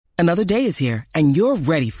Another day is here, and you're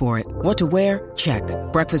ready for it. What to wear? Check.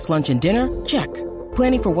 Breakfast, lunch, and dinner? Check.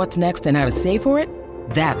 Planning for what's next and how to save for it?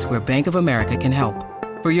 That's where Bank of America can help.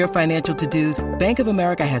 For your financial to-dos, Bank of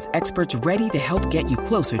America has experts ready to help get you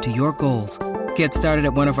closer to your goals. Get started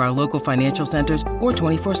at one of our local financial centers or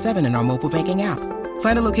 24/7 in our mobile banking app.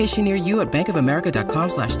 Find a location near you at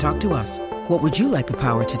bankofamerica.com/talktous. What would you like the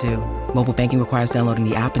power to do? Mobile banking requires downloading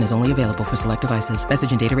the app and is only available for select devices.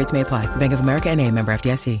 Message and data rates may apply. Bank of America N.A., member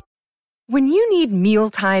FDIC. When you need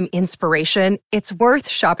mealtime inspiration, it's worth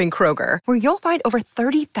shopping Kroger, where you'll find over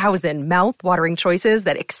 30,000 mouth-watering choices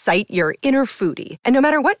that excite your inner foodie. And no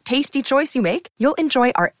matter what tasty choice you make, you'll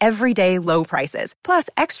enjoy our everyday low prices, plus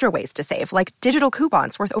extra ways to save, like digital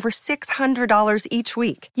coupons worth over $600 each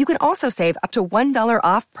week. You can also save up to $1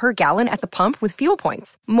 off per gallon at the pump with fuel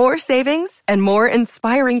points. More savings and more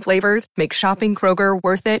inspiring flavors make shopping Kroger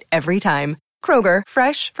worth it every time. Kroger,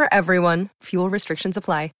 fresh for everyone. Fuel restrictions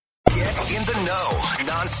apply. Get in the know.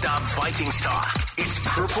 Non-stop Vikings talk. It's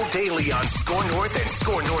Purple Daily on Score North and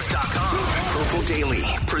ScoreNorth.com. Purple Daily,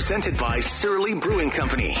 presented by Surly Brewing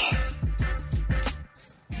Company.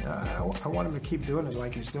 I want him to keep doing it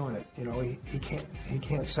like he's doing it. You know, he can't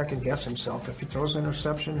second guess himself. If he throws an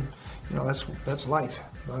interception, you know, that's life.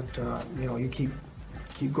 But you know, you keep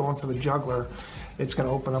going for the juggler. It's going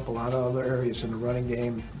to open up a lot of other areas in the running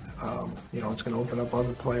game. You know, it's going to open up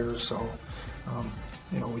other players. So.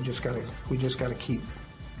 You know, we just gotta keep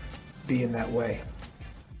being that way.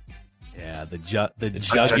 Yeah, the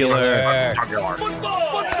jugular.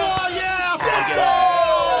 Football, yeah, football.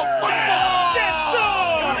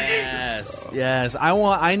 Yes.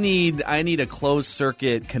 I need a closed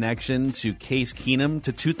circuit connection to Case Keenum,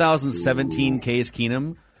 to 2017 Case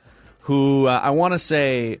Keenum, who I want to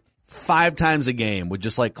say 5 times a game would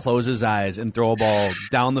just like close his eyes and throw a ball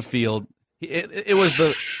down the field. It was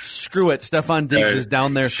the screw it, Stephon Diggs is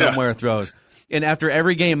down there somewhere throws. And after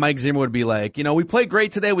every game, Mike Zimmer would be like, you know, we played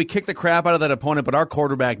great today. We kicked the crap out of that opponent, but our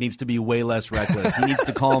quarterback needs to be way less reckless. He needs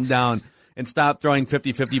to calm down and stop throwing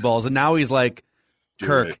 50-50 balls. And now he's like,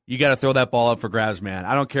 Kirk, you got to throw that ball up for grabs, man.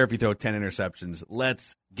 I don't care if you throw 10 interceptions.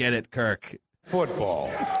 Let's get it, Kirk. Football.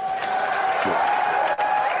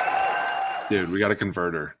 Dude, we got a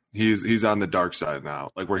converter. He's on the dark side now,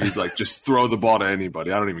 like where he's like, just throw the ball to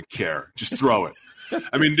anybody. I don't even care. Just throw it.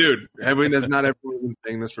 I mean, dude, has not everyone been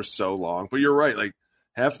saying this for so long? But you're right. Like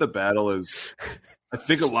half the battle is, I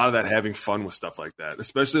think a lot of that having fun with stuff like that,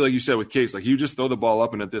 especially like you said with Case. Like you just throw the ball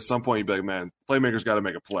up, and at some point you'd be like, man, playmakers got to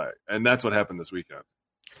make a play, and that's what happened this weekend.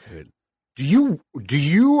 Dude. Do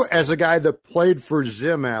you as a guy that played for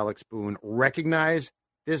Zim, Alex Boone, recognize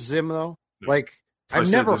this Zim though? No. Like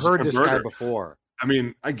I've never heard this guy before. I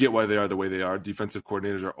mean, I get why they are the way they are. Defensive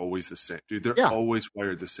coordinators are always the same. Dude, they're always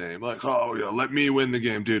wired the same. Like, oh, yeah, let me win the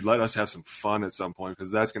game. Dude, let us have some fun at some point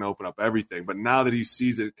because that's going to open up everything. But now that he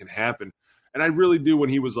sees it can happen, and I really do when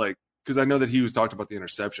he was like, because I know that he was talked about the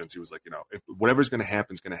interceptions. He was like, you know, if whatever's going to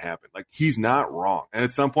happen is going to happen. Like, he's not wrong. And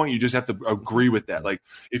at some point, you just have to agree with that. Like,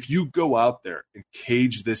 if you go out there and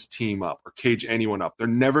cage this team up or cage anyone up, they're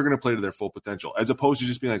never going to play to their full potential. As opposed to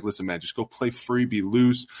just being like, listen, man, just go play free, be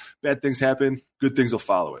loose. Bad things happen. Good things will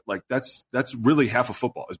follow it. Like, that's really half of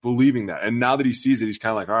football is believing that. And now that he sees it, he's kind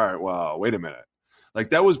of like, all right, well, wait a minute.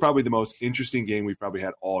 Like, that was probably the most interesting game we've probably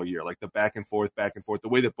had all year. Like, the back and forth, the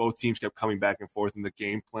way that both teams kept coming back and forth in the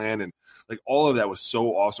game plan. And, like, all of that was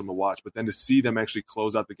so awesome to watch. But then to see them actually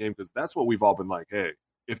close out the game, because that's what we've all been like, hey,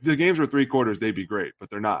 if the games were 3 quarters, they'd be great. But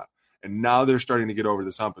they're not. And now they're starting to get over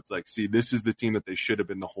this hump. It's like, see, this is the team that they should have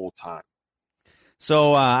been the whole time.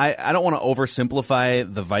 So I don't want to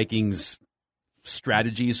oversimplify the Vikings'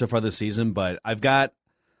 strategy so far this season, but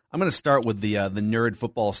I'm going to start with the nerd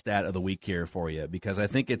football stat of the week here for you because I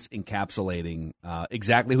think it's encapsulating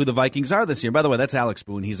exactly who the Vikings are this year. By the way, that's Alex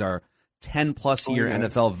Boone. He's our 10-plus year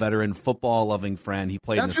NFL veteran, football-loving friend. He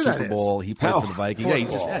played in the Super Bowl. He played for the Vikings. Yeah, he's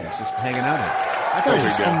just hanging out here. I thought he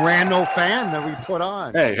was some random fan that we put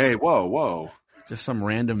on. Hey, whoa. Just some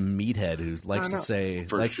random meathead who likes to say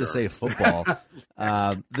football.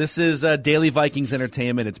 This is Daily Vikings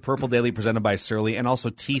Entertainment. It's Purple Daily presented by Surly and also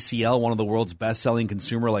TCL, one of the world's best-selling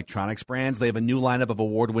consumer electronics brands. They have a new lineup of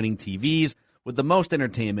award-winning TVs with the most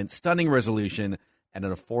entertainment, stunning resolution, and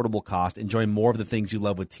an affordable cost. Enjoy more of the things you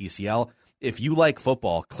love with TCL. If you like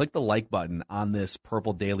football, click the like button on this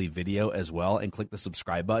Purple Daily video as well and click the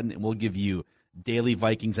subscribe button, and we'll give you Daily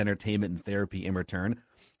Vikings Entertainment and therapy in return.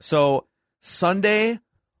 So Sunday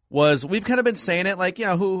we've kind of been saying it like, you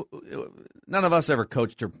know, none of us ever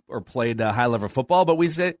coached or played high-level football, but we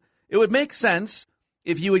said it would make sense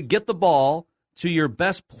if you would get the ball to your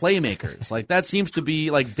best playmakers. Like that seems to be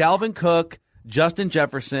like Dalvin Cook, Justin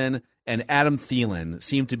Jefferson, and Adam Thielen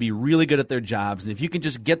seem to be really good at their jobs. And if you can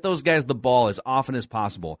just get those guys the ball as often as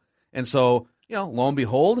possible. And so, lo and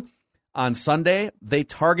behold, on Sunday, they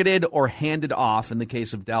targeted or handed off, in the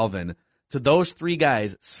case of Dalvin, to those three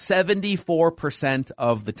guys 74%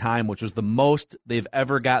 of the time, which was the most they've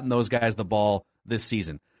ever gotten those guys the ball this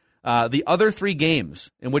season. The other three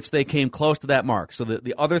games in which they came close to that mark, so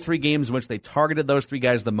the other three games in which they targeted those three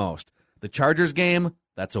guys the most, the Chargers game,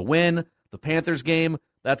 that's a win. The Panthers game,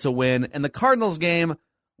 that's a win. And the Cardinals game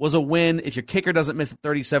was a win if your kicker doesn't miss a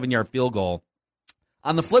 37-yard field goal.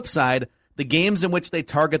 On the flip side, the games in which they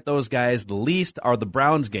target those guys the least are the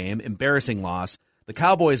Browns game, embarrassing loss. The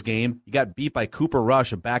Cowboys game, you got beat by Cooper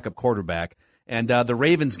Rush, a backup quarterback. And the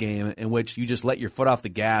Ravens game, in which you just let your foot off the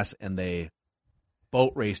gas and they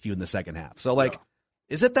boat raced you in the second half. So,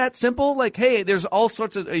 is it that simple? Hey, there's all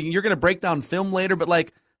sorts of – you're going to break down film later, but,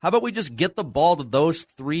 how about we just get the ball to those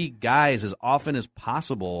three guys as often as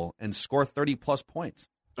possible and score 30-plus points?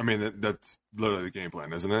 I mean, that's literally the game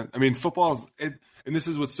plan, isn't it? I mean, football is and this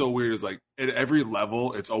is what's so weird is, at every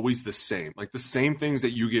level, it's always the same. The same things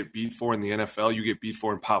that you get beat for in the NFL, you get beat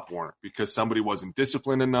for in Pop Warner because somebody wasn't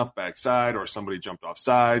disciplined enough backside or somebody jumped off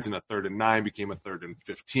sides and a 3rd and 9 became a 3rd and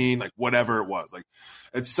 15, whatever it was.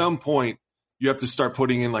 At some point, you have to start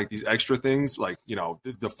putting in these extra things,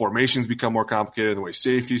 the formations become more complicated, the way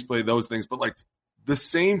safeties play, those things. But the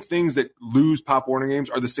same things that lose Pop Warner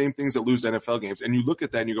games are the same things that lose NFL games. And you look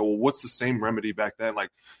at that and you go, well, what's the same remedy back then?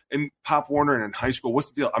 In Pop Warner and in high school,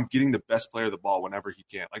 what's the deal? I'm getting the best player the ball whenever he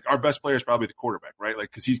can. Our best player is probably the quarterback, right?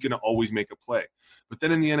 Because he's going to always make a play. But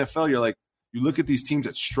then in the NFL, you're you look at these teams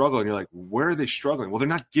that struggle and you're where are they struggling? Well, they're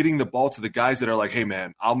not getting the ball to the guys that are hey,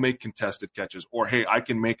 man, I'll make contested catches. Or, hey, I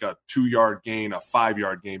can make a 2-yard gain, a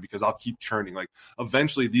 5-yard gain because I'll keep churning.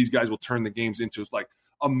 Eventually these guys will turn the games into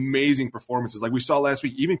amazing performances. We saw last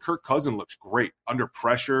week, even Kirk Cousins looks great under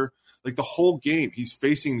pressure. The whole game, he's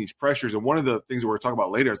facing these pressures. And one of the things that we're talking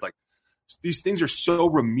about later is these things are so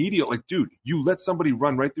remedial. Dude, you let somebody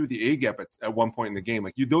run right through the A-gap at one point in the game.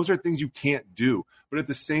 Those are things you can't do. But at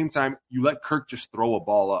the same time, you let Kirk just throw a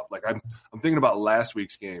ball up. I'm thinking about last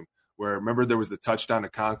week's game where, remember, there was the touchdown to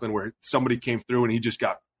Conklin where somebody came through and he just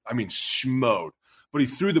got, schmoed. But he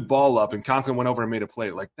threw the ball up and Conklin went over and made a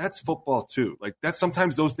play. That's football too. That's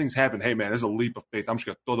sometimes those things happen. Hey, man, there's a leap of faith. I'm just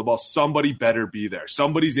going to throw the ball. Somebody better be there.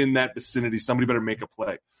 Somebody's in that vicinity. Somebody better make a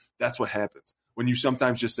play. That's what happens. When you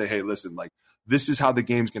sometimes just say, hey, listen, this is how the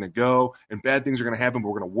game's going to go and bad things are going to happen, but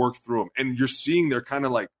we're going to work through them. And you're seeing they're kind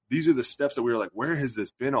of these are the steps that we were where has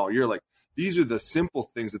this been all year? These are the simple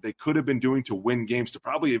things that they could have been doing to win games to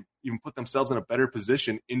probably even put themselves in a better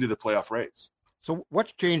position into the playoff race. So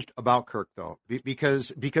what's changed about Kirk, though?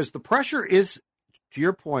 Because the pressure is, to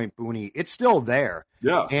your point, Booney, it's still there.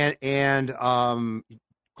 Yeah. And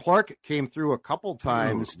Clark came through a couple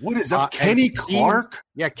times. What is that? Kenny Clark?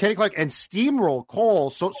 Yeah, Kenny Clark and steamroll Cole.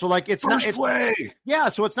 So it's first not play. Yeah,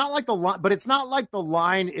 so it's not like the line, but it's not like the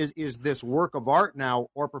line is this work of art now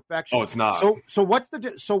or perfection. Oh, it's not. So what's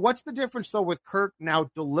the difference though with Kirk now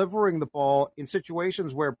delivering the ball in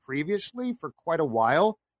situations where previously for quite a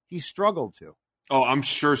while he struggled to? Oh, I'm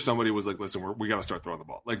sure somebody was listen, we got to start throwing the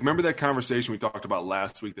ball. Remember that conversation we talked about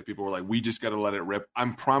last week that people were we just got to let it rip?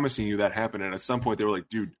 I'm promising you that happened. And at some point they were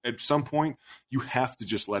dude, at some point you have to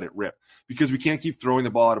just let it rip because we can't keep throwing the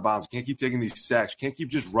ball out of bounds. We can't keep taking these sacks. We can't keep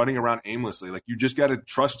just running around aimlessly. You just got to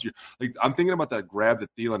trust your I'm thinking about that grab that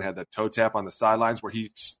Thielen had, that toe tap on the sidelines where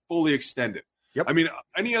he fully extended. Yep. I mean,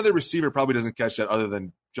 any other receiver probably doesn't catch that other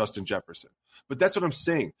than Justin Jefferson. But that's what I'm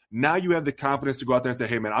saying. Now you have the confidence to go out there and say,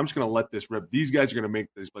 hey, man, I'm just going to let this rip. These guys are going to make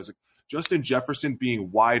these plays. Justin Jefferson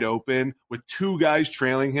being wide open with two guys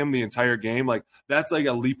trailing him the entire game, that's a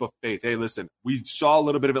leap of faith. Hey, listen, we saw a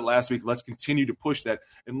little bit of it last week. Let's continue to push that.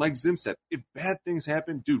 And like Zim said, if bad things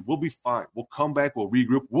happen, dude, we'll be fine. We'll come back. We'll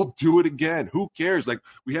regroup. We'll do it again. Who cares?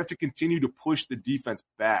 We have to continue to push the defense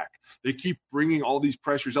back. They keep bringing all these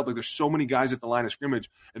pressures up. There's so many guys at the line of scrimmage.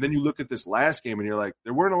 And then you look at this last game and you're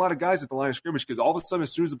there weren't a lot of guys at the line of scrimmage because all of a sudden,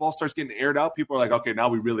 as soon as the ball starts getting aired out, people are okay, now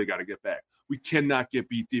we really got to get back. We cannot get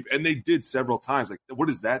beat deep. And they did several times. What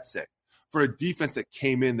does that say? For a defense that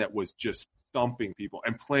came in that was just thumping people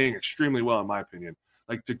and playing extremely well, in my opinion,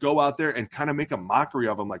 to go out there and kind of make a mockery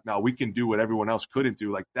of them, no, we can do what everyone else couldn't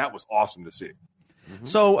do. That was awesome to see. Mm-hmm.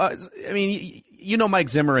 So, I mean, Mike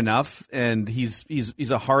Zimmer enough, and he's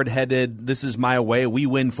a hard-headed, this is my way, we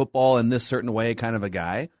win football in this certain way kind of a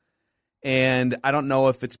guy. And I don't know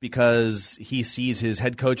if it's because he sees his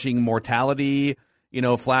head coaching mortality,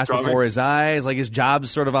 flash before his eyes, his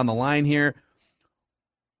job's sort of on the line here.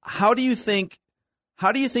 How do you think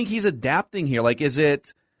he's adapting here? Is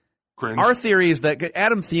it Our theory is that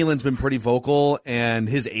Adam Thielen's been pretty vocal, and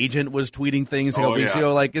his agent was tweeting things a couple weeks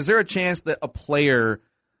ago. Like, is there a chance that a player,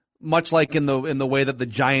 much like in the way that the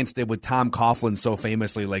Giants did with Tom Coughlin so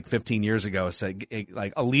famously, like 15 years ago, said,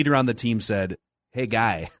 like, a leader on the team said, "Hey,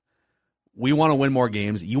 guy, we want to win more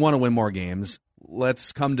games. You want to win more games.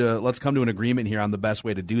 Let's come to an agreement here on the best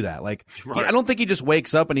way to do that." Like, I don't think he just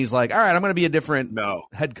wakes up and he's like, "All right, I'm going to be a different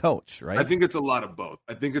head coach." Right? I think it's a lot of both.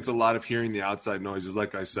 I think it's a lot of hearing the outside noises.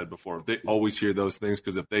 Like I said before, they always hear those things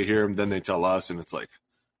because if they hear them, then they tell us, and it's like,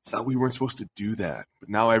 I thought we weren't supposed to do that, but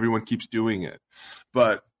now everyone keeps doing it.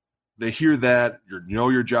 But they hear that,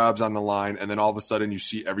 your job's on the line, and then all of a sudden you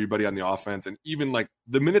see everybody on the offense, and even like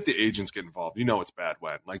the minute the agents get involved, it's bad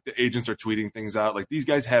when. Like the agents are tweeting things out. Like these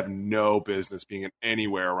guys have no business being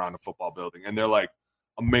anywhere around a football building, and they're like,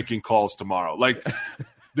 "I'm making calls tomorrow." Like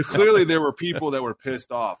clearly there were people that were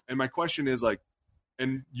pissed off. And my question is like,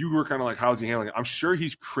 and you were kind of like, how's he handling it? I'm sure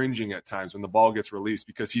he's cringing at times when the ball gets released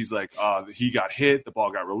because he's like, he got hit, the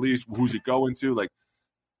ball got released. Who's it going to? Like,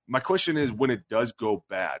 my question is when it does go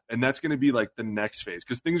bad, and that's going to be like the next phase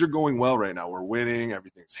because things are going well right now. We're winning,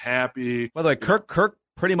 everything's happy. By the way, Kirk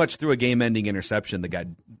pretty much threw a game-ending interception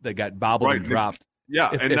that got bobbled and dropped. Yeah,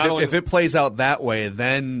 if it plays out that way,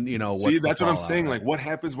 then see, that's what I'm saying. Like, what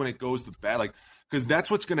happens when it goes to bad? Like, because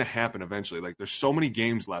that's what's going to happen eventually. Like, there's so many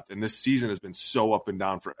games left, and this season has been so up and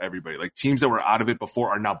down for everybody. Like, teams that were out of it before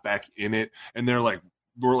are now back in it, and we're like,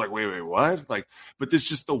 wait, what? Like, but this is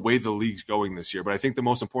just the way the league's going this year. But I think the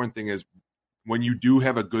most important thing is when you do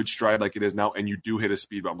have a good stride like it is now and you do hit a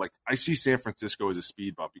speed bump. Like, I see San Francisco as a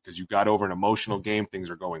speed bump because you got over an emotional game.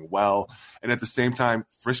 Things are going well. And at the same time,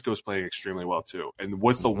 Frisco's playing extremely well too. And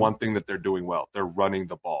what's the one thing that they're doing well? They're running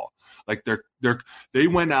the ball. Like they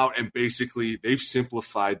went out and basically they've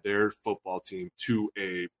simplified their football team to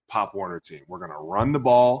a Pop Warner team. We're going to run the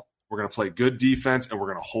ball. We're going to play good defense, and we're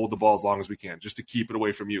going to hold the ball as long as we can just to keep it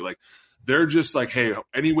away from you. Like, they're just like, hey,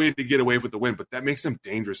 any way to get away with the win. But that makes them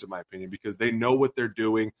dangerous, in my opinion, because they know what they're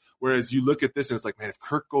doing. Whereas you look at this, and it's like, man, if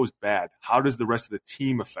Kirk goes bad, how does the rest of the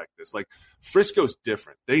team affect this? Like, Frisco's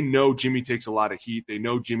different. They know Jimmy takes a lot of heat. They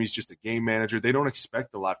know Jimmy's just a game manager. They don't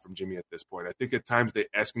expect a lot from Jimmy at this point. I think at times they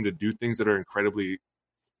ask him to do things that are incredibly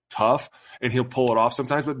tough, and he'll pull it off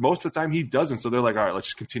sometimes. But most of the time he doesn't. So they're like, all right, let's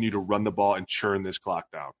just continue to run the ball and churn this clock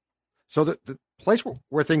down. So the place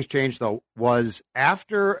where things changed, though, was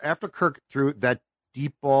after Kirk threw that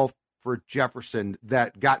deep ball for Jefferson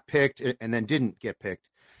that got picked and then didn't get picked.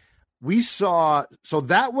 We saw – so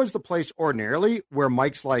that was the place ordinarily where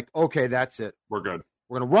Mike's like, okay, that's it. We're good.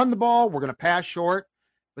 We're going to run the ball. We're going to pass short.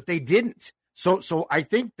 But they didn't. So I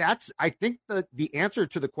think the answer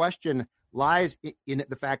to the question lies in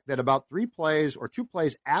the fact that about 2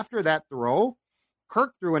 plays after that throw,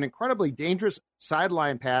 Kirk threw an incredibly dangerous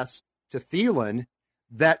sideline pass to Thielen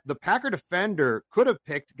that the Packer defender could have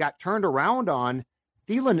picked, got turned around on.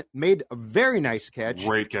 Thielen made a very nice catch.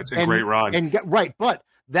 Great catch and great run. But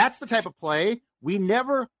that's the type of play we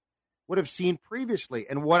never would have seen previously.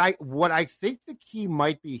 And what I think the key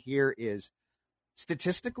might be here is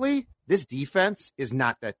statistically, this defense is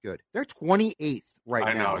not that good. They're 28th right now.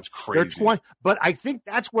 I know, it's crazy. They're 20, but I think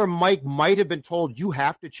that's where Mike might have been told you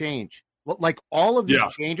have to change. Like all of these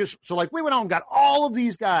changes. So like we went out and got all of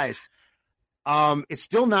these guys. It's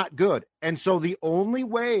still not good. And so the only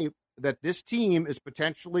way that this team is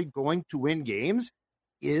potentially going to win games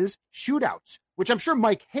is shootouts, which I'm sure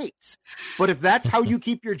Mike hates. But if that's how you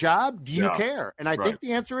keep your job, do you care? And I think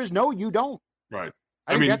the answer is no, you don't. Right.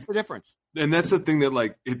 I mean, that's the difference. And that's the thing that,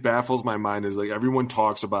 like, it baffles my mind is, like, everyone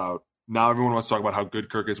wants to talk about how good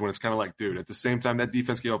Kirk is when it's kind of like, dude, at the same time, that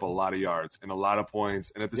defense gave up a lot of yards and a lot of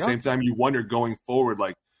points. And at the same time, you wonder going forward,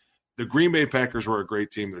 like, the Green Bay Packers were a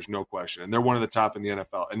great team. There's no question. And they're one of the top in the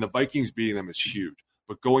NFL. And the Vikings beating them is huge.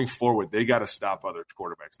 But going forward, they got to stop other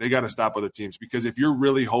quarterbacks. They got to stop other teams. Because if you're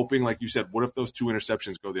really hoping, like you said, what if those 2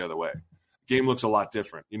 interceptions go the other way? The game looks a lot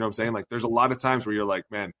different. You know what I'm saying? Like, there's a lot of times where you're like,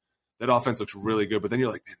 man, that offense looks really good. But then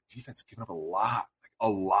you're like, man, the defense is giving up a lot. Like, a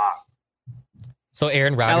lot. So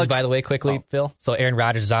Aaron Rodgers, by the way, quickly, Phil. So Aaron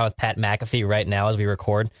Rodgers is on with Pat McAfee right now as we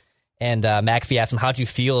record. And McAfee asked him, how'd you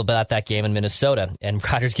feel about that game in Minnesota? And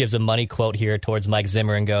Rodgers gives a money quote here towards Mike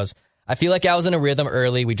Zimmer and goes, I feel like I was in a rhythm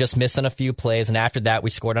early. We just missed on a few plays. And after that, we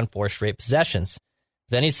scored on 4 straight possessions.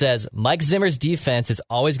 Then he says, Mike Zimmer's defense is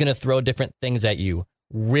always going to throw different things at you.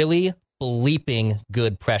 Really bleeping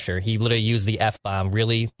good pressure. He literally used the F-bomb,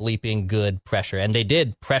 really bleeping good pressure. And they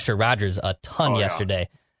did pressure Rodgers a ton yesterday,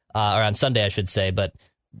 or on Sunday, I should say. But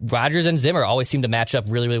Rodgers and Zimmer always seem to match up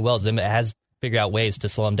really, really well. Zimmer has figured out ways to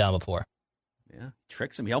slow him down before. Yeah,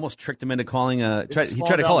 tricks him. He almost tricked him into calling he tried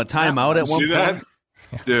to call a timeout at one point.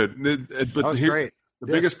 Dude, but that was great. The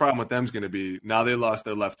biggest problem with them is going to be now they lost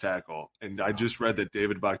their left tackle. And I just read that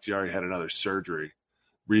David Bakhtiari had another surgery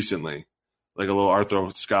recently, like a little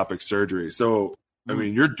arthroscopic surgery. So, I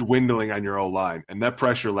mean, you're dwindling on your O-line. And that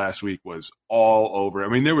pressure last week was all over. I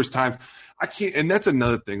mean, there was times and that's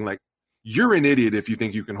another thing. Like, you're an idiot if you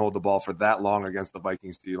think you can hold the ball for that long against the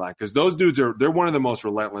Vikings D-line, because those dudes they're one of the most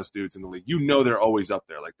relentless dudes in the league. You know they're always up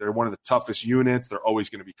there. Like, they're one of the toughest units. They're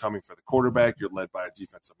always going to be coming for the quarterback. You're led by a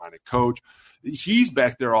defensive-minded coach. He's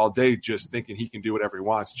back there all day just thinking he can do whatever he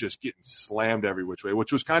wants, just getting slammed every which way,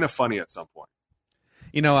 which was kind of funny at some point.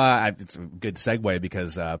 You know, it's a good segue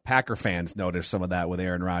because Packer fans noticed some of that with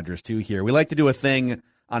Aaron Rodgers, too, here. We like to do a thing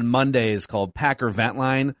on Mondays called Packer Vent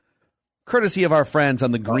Line, courtesy of our friends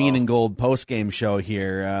on the Green and Gold postgame show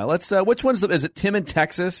here. Which one's is it Tim in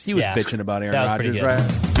Texas? He was bitching about Aaron Rodgers, right?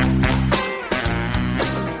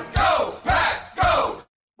 Go, Pack, go!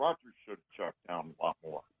 Rodgers should have chucked down a lot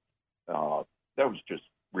more. That was just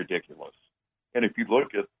ridiculous. And if you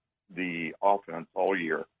look at the offense all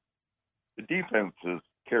year, the defense has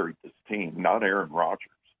carried this team, not Aaron Rodgers,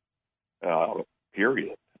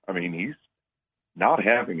 period. I mean, he's not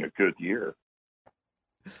having a good year.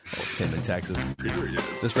 Oh, Tim in Texas. Period.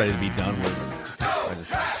 Just ready to be done with it.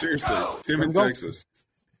 Seriously, Tim in Texas.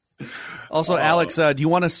 Also, Alex, do you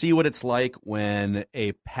want to see what it's like when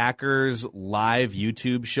a Packers live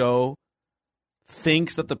YouTube show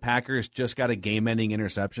thinks that the Packers just got a game-ending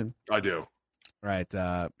interception? I do. Right.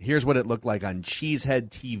 Here's what it looked like on Cheesehead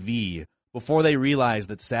TV before they realized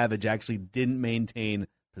that Savage actually didn't maintain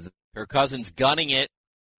possession. Kirk Cousins gunning it.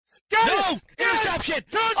 No! Interception!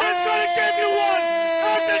 Cousins gonna give you one!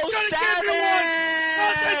 Cousins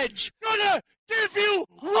gonna give you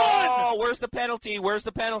one! Oh, where's the penalty? Where's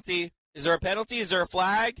the penalty? Is there a penalty? Is there a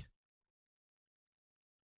flag?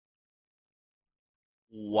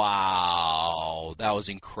 Wow, that was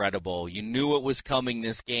incredible. You knew it was coming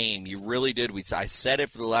this game. You really did. I said it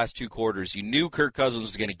for the last 2 quarters. You knew Kirk Cousins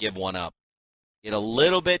was going to give one up. Get a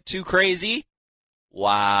little bit too crazy.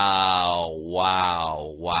 Wow,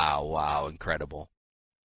 incredible.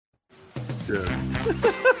 Dude,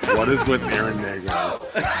 what is with Aaron Nagel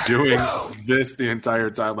doing this the entire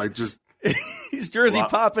time? Like, just he's jersey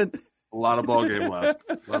popping. A lot of ball game left.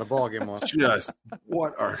 Just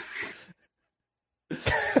what are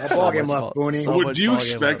ball game left, Booney. Would you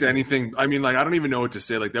expect anything? I mean, like, I don't even know what to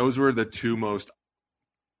say. Like, those were the two most.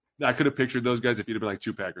 I could have pictured those guys if you'd have been like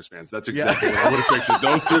 2 Packers fans. That's exactly what I would have pictured.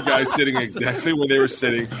 Those 2 guys sitting exactly where they were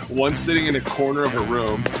sitting. One sitting in a corner of a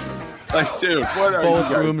room. Like, dude, what are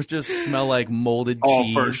both rooms just smell like molded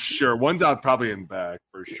cheese. Oh, for sure. One's out probably in back,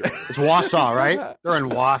 for sure. It's Wausau, right? They're in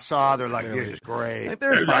Wausau. They're like, this is great. Like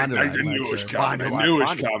they're I knew it was coming. I knew it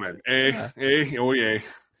was coming. Oh, yeah.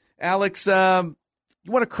 Alex, you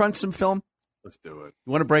want to crunch some film? Let's do it.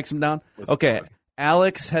 You want to break some down? Okay.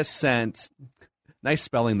 Alex has sent. Nice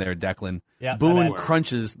spelling there, Declan. Yeah, Boone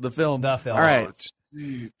crunches the film. The film. All right.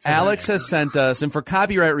 Alex has sent us, and for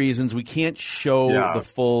copyright reasons, we can't show the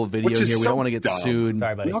full video here. We don't want to get sued.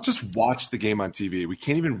 Sorry, buddy. We all just watch the game on TV. We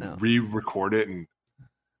can't even re-record it, and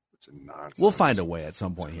it's a nonsense. We'll find a way at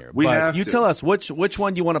some point here. You tell us which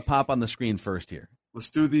one do you want to pop on the screen first here?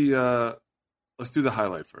 Let's do the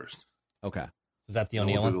highlight first. Okay. Is that the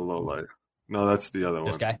O'Neal one? Do the low light. No, that's the other one.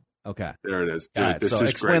 This guy. Okay. There it is. Dude, right, this so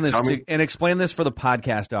is explain great. Explain this for the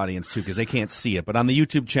podcast audience too, because they can't see it. But on the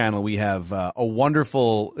YouTube channel, we have a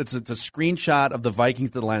wonderful. It's a screenshot of the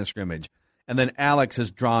Vikings to the line of scrimmage, and then Alex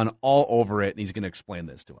has drawn all over it, and he's going to explain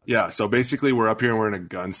this to us. Yeah. So basically, we're up here and we're in a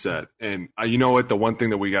gun set, and you know what? The one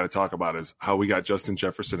thing that we got to talk about is how we got Justin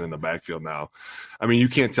Jefferson in the backfield now. I mean, you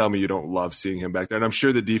can't tell me you don't love seeing him back there, and I'm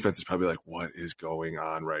sure the defense is probably like, "What is going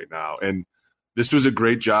on right now?" And this was a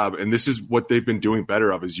great job, and this is what they've been doing better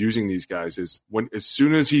of, is using these guys. Is when as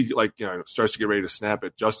soon as he starts to get ready to snap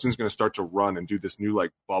it, Justin's going to start to run and do this new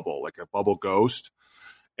bubble, like a bubble ghost,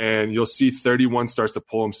 and you'll see 31 starts to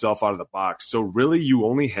pull himself out of the box. So really, you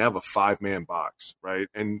only have a 5-man box, right?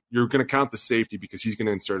 And you're going to count the safety because he's going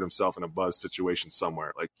to insert himself in a buzz situation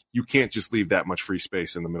somewhere. Like, you can't just leave that much free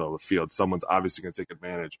space in the middle of the field. Someone's obviously going to take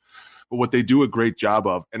advantage. But what they do a great job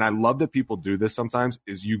of, and I love that people do this sometimes,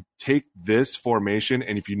 is you take this formation,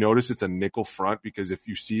 and if you notice, it's a nickel front, because if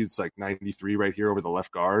you see, it's like 93 right here over the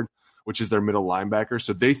left guard, which is their middle linebacker.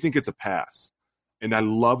 So they think it's a pass. And I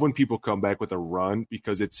love when people come back with a run,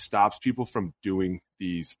 because it stops people from doing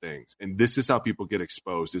these things. And this is how people get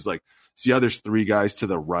exposed, is like, see how there's 3 guys to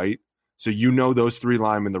the right? So those 3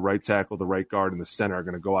 linemen, the right tackle, the right guard, and the center, are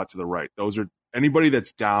going to go out to the right. Those are anybody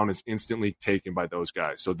that's down is instantly taken by those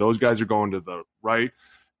guys. So those guys are going to the right.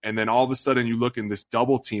 And then all of a sudden you look in this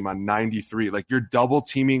double team on 93, like you're double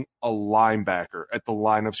teaming a linebacker at the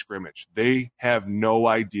line of scrimmage. They have no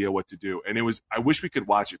idea what to do. And I wish we could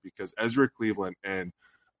watch it because Ezra Cleveland and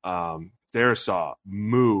Darisaw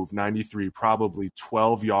move 93 probably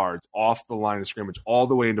 12 yards off the line of scrimmage all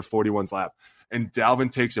the way into 41's lap. And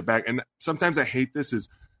Dalvin takes it back. And sometimes I hate this is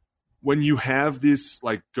when you have this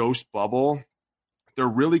like ghost bubble, they're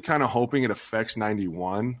really kind of hoping it affects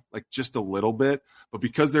 91, like just a little bit. But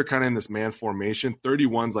because they're kind of in this man formation,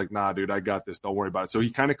 31's like, nah, dude, I got this. Don't worry about it. So he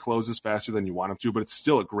kind of closes faster than you want him to, but it's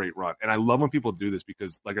still a great run. And I love when people do this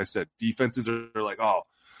because, like I said, defenses are like, oh,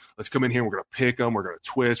 let's come in here. We're going to pick them. We're going to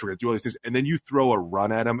twist. We're going to do all these things. And then you throw a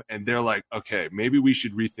run at them, and they're like, okay, maybe we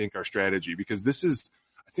should rethink our strategy because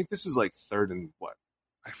I think this is like 3rd and what?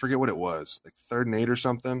 I forget what it was, like 3rd and 8 or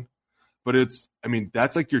something. But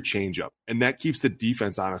that's like your changeup. And that keeps the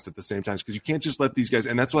defense honest at the same time because you can't just let these guys –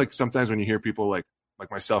 and that's like sometimes when you hear people like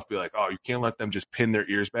myself be like, oh, you can't let them just pin their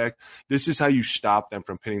ears back. This is how you stop them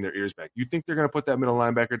from pinning their ears back. You think they're going to put that middle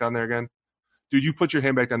linebacker down there again? Dude, you put your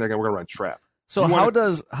hand back down there again, we're going to run trap. So how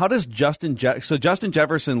does Justin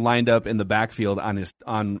Jefferson lined up in the backfield on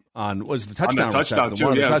was the touchdown? On the touchdown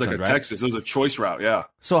too, yeah, it was like a Texas. It was a choice route, yeah.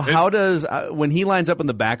 So how does when he lines up in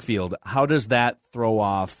the backfield, how does that throw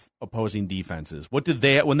off opposing defenses? What do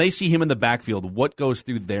when they see him in the backfield? What goes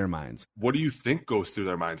through their minds? What do you think goes through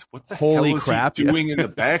their minds? What the hell is he doing in the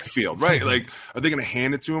backfield? Right? Like, are they going to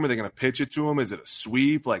hand it to him? Are they going to pitch it to him? Is it a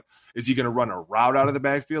sweep? Like, is he going to run a route out of the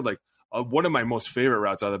backfield? Like. One of my most favorite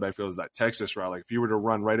routes out of the backfield is that Texas route. Like if you were to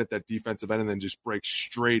run right at that defensive end and then just break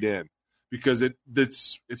straight in, because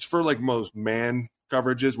it's for like most man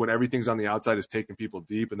coverages when everything's on the outside is taking people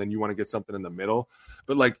deep, and then you want to get something in the middle.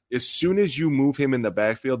 But like as soon as you move him in the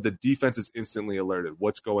backfield, the defense is instantly alerted.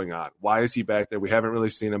 What's going on? Why is he back there? We haven't really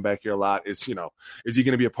seen him back here a lot. Is he going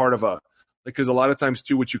to be a part of because a lot of times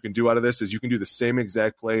too, what you can do out of this is you can do the same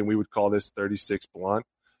exact play, and we would call this 36 blunt.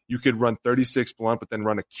 You could run 36 blunt, but then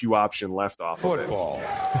run a Q option left off football.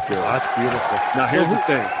 That's beautiful. Now here's the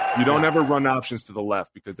thing: you don't ever run options to the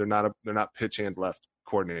left because they're not pitch hand left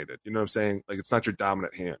coordinated. You know what I'm saying? Like it's not your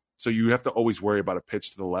dominant hand, so you have to always worry about a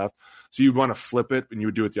pitch to the left. So you want to flip it, and you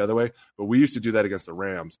would do it the other way. But we used to do that against the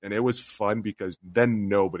Rams, and it was fun because then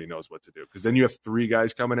nobody knows what to do because then you have 3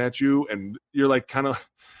 guys coming at you, and you're like it's kind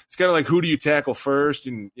of like who do you tackle first,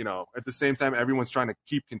 and at the same time everyone's trying to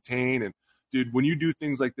keep contained and. Dude, when you do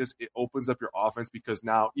things like this, it opens up your offense because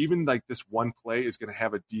now even like this one play is going to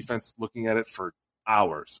have a defense looking at it for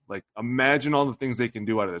hours. Like imagine all the things they can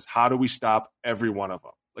do out of this. How do we stop every one of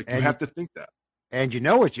them? Like you have to think that. And you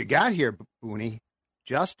know what you got here, Booney?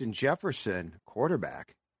 Justin Jefferson,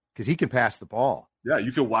 quarterback, because he can pass the ball. Yeah,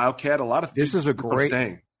 you can wildcat a lot of things. This is a great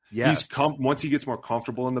saying. Yes. Once he gets more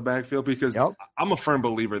comfortable in the backfield, because I'm a firm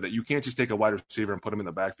believer that you can't just take a wide receiver and put him in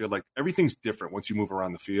the backfield. Like everything's different once you move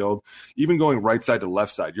around the field, even going right side to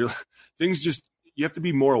left side. You have to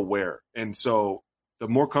be more aware. And so the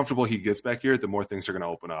more comfortable he gets back here, the more things are going to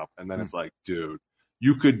open up. And then it's like, dude,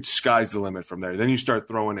 you could sky's the limit from there. Then you start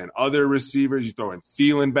throwing in other receivers. You throw in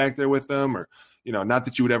Thielen back there with them, or not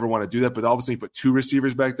that you would ever want to do that, but all of a sudden you put 2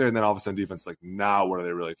 receivers back there, and then all of a sudden defense like, now what are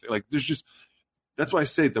they really like? There's just. That's why I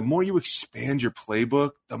say the more you expand your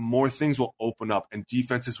playbook, the more things will open up and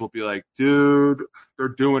defenses will be like, dude, they're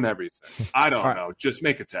doing everything. I don't know. Just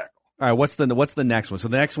make a tackle. All right, what's the next one? So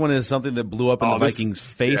the next one is something that blew up in the Vikings'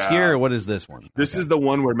 face here, or what is this one? This is the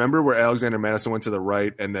one where Alexander Madison went to the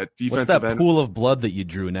right and that defensive end. What's that pool of blood that you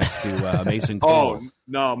drew next to Mason Cole? Oh,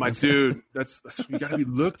 no, my dude. That's you got to be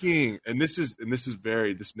looking. And this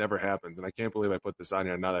never happens. And I can't believe I put this on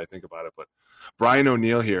here now that I think about it. But Brian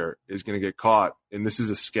O'Neill here is going to get caught, and this is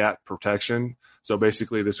a scat protection. So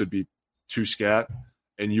basically this would be 2 scat.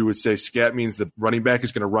 And you would say scat means the running back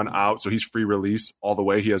is going to run out, so he's free release all the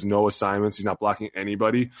way. He has no assignments. He's not blocking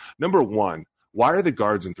anybody. Number one, why are the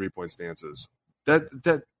guards in 3-point stances? That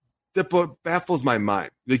baffles my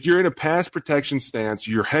mind. Like you're in a pass protection stance.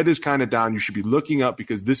 Your head is kind of down. You should be looking up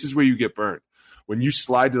because this is where you get burned. When you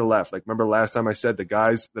slide to the left, like remember last time I said the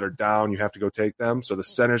guys that are down, you have to go take them. So the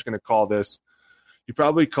center's going to call this. You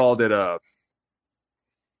probably called it a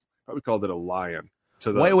lion.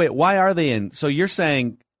 Wait, why are they in? So you're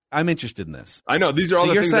saying I'm interested in this. I know these are all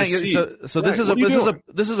the things I see. So this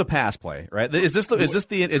is a pass play, right? Is this the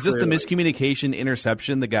miscommunication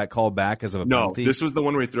interception that got called back as a penalty? No, this was the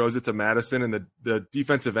one where he throws it to Madison and the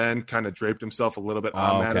defensive end kind of draped himself a little bit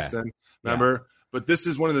on Madison. Remember? Yeah. But this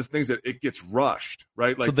is one of the things that it gets rushed,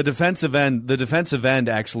 right? Like, so the defensive end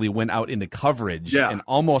actually went out into coverage and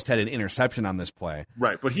almost had an interception on this play.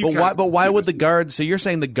 Right, but why would the guards? So you're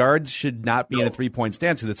saying the guards should not be in a 3-point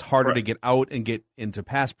stance because it's harder to get out and get into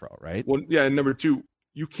pass pro, right? Well, yeah, and number 2,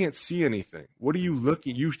 You can't see anything. What are you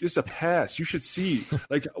looking? It's a pass. You should see.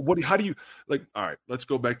 Like, how do you, like, all right, let's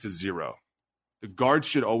go back to zero. The guards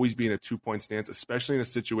should always be in a 2-point stance, especially in a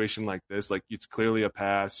situation like this. Like, it's clearly a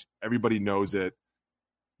pass. Everybody knows it.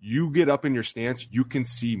 You get up in your stance, you can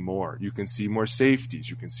see more. You can see more safeties.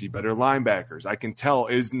 You can see better linebackers. I can tell,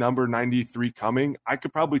 is number 93 coming? I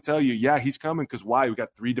could probably tell you, yeah, he's coming, because why? We got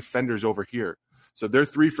 3 defenders over here. So they're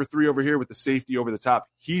 3 for 3 over here with the safety over the top.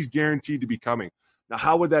 He's guaranteed to be coming. Now,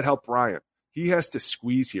 how would that help Bryant? He has to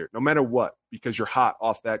squeeze here, no matter what, because you're hot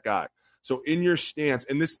off that guy. So in your stance,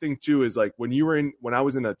 and this thing too is like when I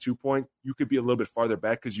was in a 2-point, you could be a little bit farther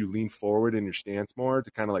back because you lean forward in your stance more to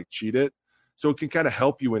kind of like cheat it. So it can kind of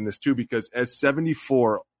help you in this too, because as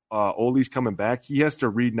 74, Ole's coming back, he has to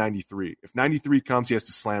read 93. If 93 comes, he has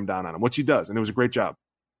to slam down on him, which he does, and it was a great job.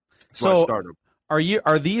 So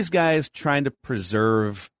are these guys trying to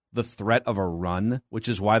preserve the threat of a run, which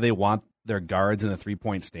is why they want their guards in a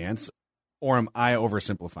 3-point stance, or am I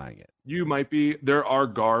oversimplifying it? You might be. There are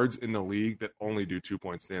guards in the league that only do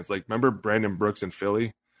 2-point stance. Like, remember Brandon Brooks in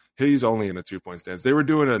Philly? He's only in a 2-point stance. They were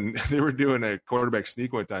doing a quarterback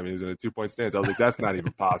sneak one time. He was in a 2-point stance. I was like, that's not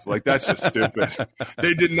even possible. Like, that's just stupid.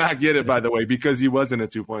 They did not get it, by the way, because he was in a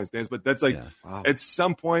 2-point stance. But that's like, At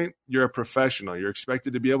some point, you're a professional. You're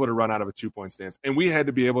expected to be able to run out of a 2-point stance, and we had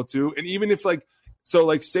to be able to. And even if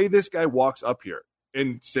say this guy walks up here,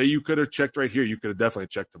 and say you could have checked right here, you could have definitely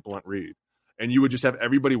checked to Blunt Reed. And you would just have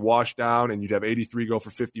everybody wash down, and you'd have 83 go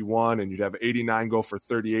for 51, and you'd have 89 go for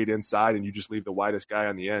 38 inside, and you just leave the widest guy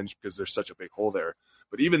on the edge because there's such a big hole there.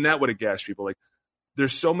 But even that would have gashed people. Like,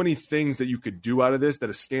 there's so many things that you could do out of this that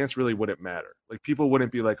a stance really wouldn't matter. Like, people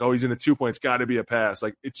wouldn't be like, oh, he's in a 2-point, it's got to be a pass.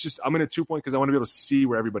 Like, it's just, I'm in a 2-point because I want to be able to see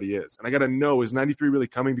where everybody is. And I got to know, is 93 really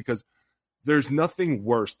coming? Because there's nothing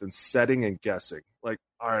worse than setting and guessing. Like,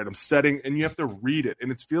 all right, I'm setting, and you have to read it.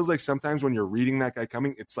 And it feels like sometimes when you're reading that guy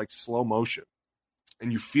coming, it's like slow motion.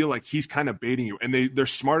 And you feel like he's kind of baiting you. And they're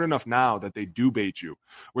smart enough now that they do bait you,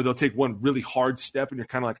 where they'll take one really hard step, and you're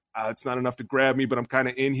kind of like, it's not enough to grab me, but I'm kind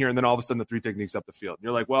of in here. And then all of a sudden the 3 techniques up the field. And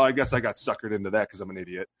you're like, well, I guess I got suckered into that because I'm an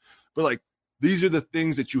idiot. But, like, these are the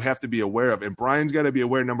things that you have to be aware of. And Brian's got to be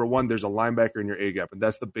aware, number one, there's a linebacker in your A-gap, and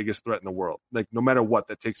that's the biggest threat in the world. Like, no matter what,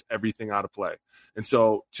 that takes everything out of play. And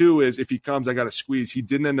so, 2 is, if he comes, I got to squeeze. He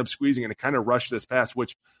didn't end up squeezing, and it kind of rushed this pass,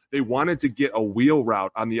 which they wanted to get a wheel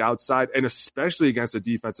route on the outside, and especially against a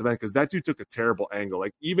defensive end, because that dude took a terrible angle.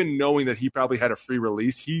 Like, even knowing that he probably had a free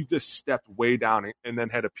release, he just stepped way down and then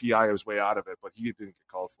had a PI his way out of it, but he didn't get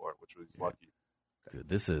called for it, which was lucky. Dude,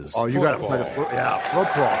 this is... Oh, you got to play the football.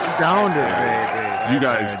 Down baby. You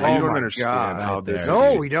guys, you don't understand how this...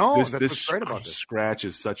 No, we don't. That's what's great about this. Scratch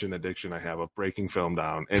is such an addiction I have of breaking film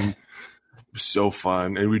down. And so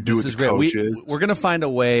fun. And we do it with great. coaches. We're going to find a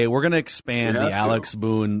way. We're going to expand the Alex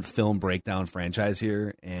Boone film breakdown franchise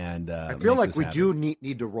here. And I feel like we do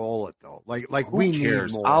need to roll it, though. Like who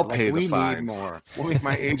cares? Need more. I'll pay the fine. Need more. We'll make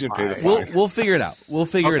my agent pay the fine. We'll figure it out. We can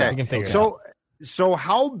figure it out. So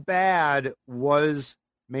how bad was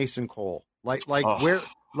Mason Cole? Where do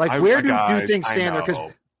things stand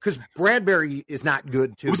there? Because Bradbury is not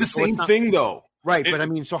good too. It was the same thing though. Right, but I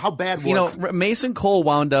mean, so how bad was it? Mason Cole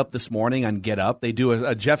wound up this morning on Get Up. They do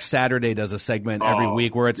a Jeff Saturday does a segment every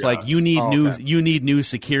week where it's like you need new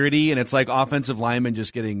security, and it's like offensive linemen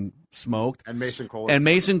just getting smoked. And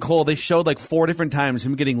Mason Cole, they showed like 4 different times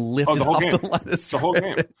him getting lifted off the line. The whole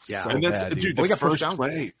game. Yeah, and that's dude.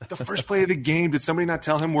 The first play of the game. Did somebody not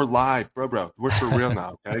tell him we're live, bro? We're for real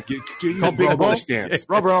now. Okay? Get you a big boy stance,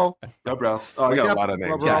 bro. Oh, I got a lot of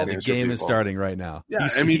names. Yeah, the game is starting right now. Yeah,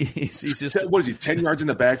 he's just what is he? 10 yards in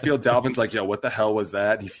the backfield. Dalvin's like, yo, what the hell was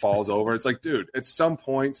that? He falls over. It's like, dude, at some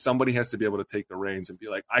point, somebody has to be able to take the reins and be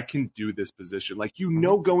like, I can do this position. Like,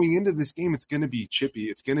 going into this game, it's going to be chippy.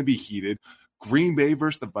 It's going to be heated. Green Bay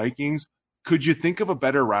versus the Vikings. Could you think of a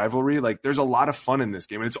better rivalry? Like, there's a lot of fun in this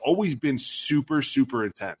game, and it's always been super, super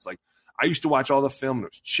intense. Like, I used to watch all the film, and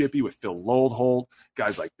it was chippy with Phil Lodeholt.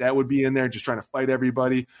 Guys like that would be in there just trying to fight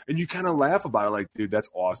everybody, and you kind of laugh about it like, dude, that's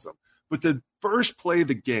awesome. But the first play of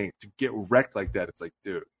the game to get wrecked like that, it's like,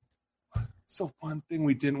 dude, it's the one thing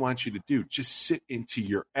we didn't want you to do. Just sit into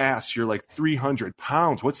your ass. You're like 300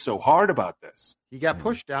 pounds. What's so hard about this? He got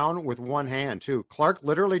pushed down with one hand, too. Clark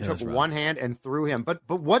literally took one hand and threw him. But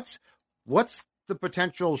what's the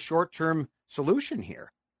potential short-term solution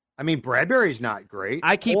here? I mean, Bradbury's not great.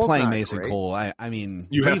 I keep playing Mason Cole. I mean,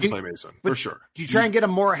 you have to play Mason for sure. Do you try and get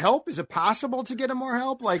him more help? Is it possible to get him more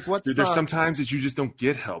help? Like, there's sometimes that you just don't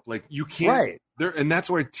get help. Like, you can't. Right. And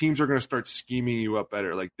that's why teams are going to start scheming you up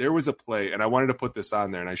better. Like, there was a play, and I wanted to put this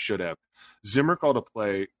on there, and I should have. Zimmer called a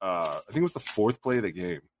play. I think it was the 4th play of the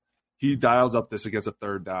game. He dials up this against a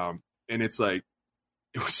 3rd down, and it's like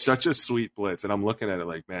it was such a sweet blitz. And I'm looking at it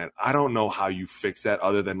like, man, I don't know how you fix that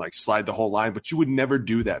other than like slide the whole line, but you would never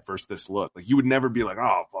do that versus this look. Like you would never be like,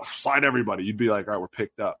 oh, I'll slide everybody. You'd be like, all right, we're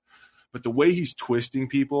picked up. But the way he's twisting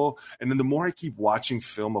people, and then the more I keep watching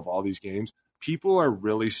film of all these games, people are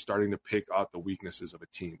really starting to pick out the weaknesses of a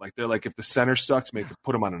team. Like they're like, if the center sucks,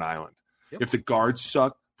 put him on an island. Yep. If the guards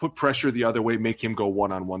suck, put pressure the other way, make him go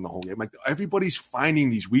one-on-one the whole game. Like everybody's finding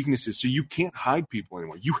these weaknesses, so you can't hide people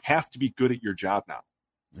anymore. You have to be good at your job now.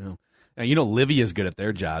 Yeah. And Livia's good at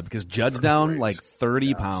their job because Judd's down like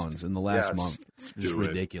 30 pounds in the last month. It's just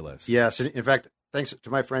ridiculous. Yes. In fact, thanks to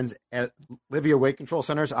my friends at Livia Weight Control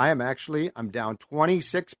Centers, I'm down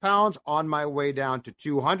 26 pounds on my way down to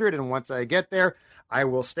 200. And once I get there, I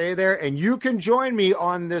will stay there. And you can join me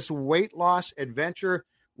on this weight loss adventure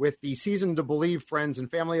with the Season to Believe Friends and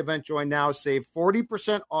Family event. Join now. Save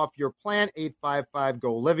 40% off your plan.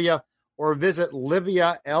 855-GO-LIVIA. Or visit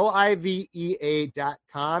Livia, LIVEA.com.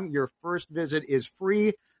 Your first visit is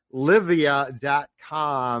free.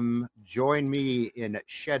 Livia.com. Join me in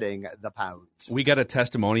shedding the pounds. We got a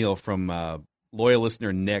testimonial from loyal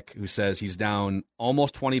listener Nick, who says he's down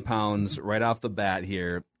almost 20 pounds right off the bat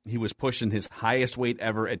here. He was pushing his highest weight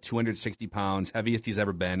ever at 260 pounds, heaviest he's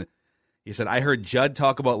ever been. He said, I heard Judd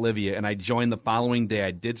talk about Livia, and I joined the following day.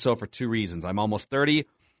 I did so for 2 reasons. I'm almost 30.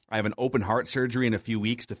 I have an open heart surgery in a few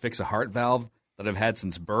weeks to fix a heart valve that I've had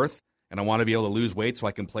since birth, and I want to be able to lose weight so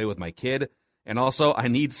I can play with my kid. And also, I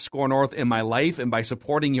need Score North in my life, and by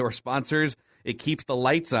supporting your sponsors, it keeps the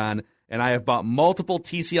lights on. And I have bought multiple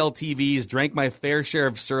TCL TVs, drank my fair share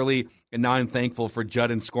of Surly, and now I'm thankful for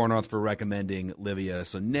Judd and Score North for recommending Livia.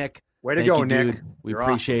 So, Nick, way to go, Nick. Dude. We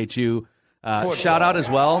appreciate you. Shout out as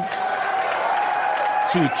well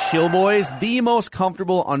to Chill Boys, the most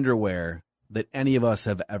comfortable underwear that any of us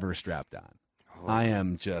have ever strapped on. I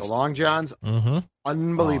am just... The Long Johns,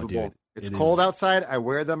 unbelievable. Oh, dude, it's cold outside. I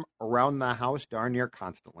wear them around the house darn near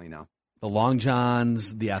constantly now. The Long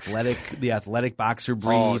Johns, the athletic boxer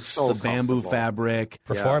briefs, the bamboo fabric.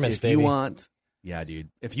 Performance, if you want, dude.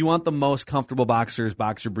 If you want the most comfortable boxer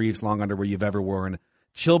briefs, long underwear you've ever worn,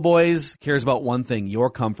 Chill Boys cares about one thing, your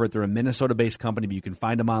comfort. They're a Minnesota-based company, but you can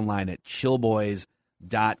find them online at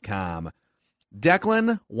chillboys.com.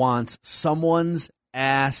 Declan wants someone's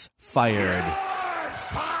ass fired.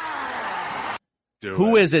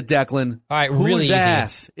 Who is it, Declan? All right, Whose really easy.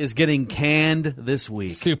 ass is getting canned this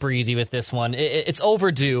week? Super easy with this one. It's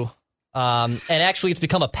overdue. And actually, it's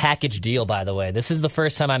become a package deal, by the way. This is the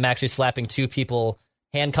first time I'm actually slapping 2 people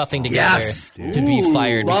handcuffing together to be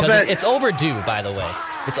fired. Because it's overdue, by the way.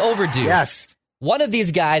 It's overdue. Yes. One of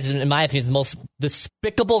these guys, in my opinion, is the most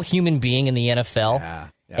despicable human being in the NFL. Yeah,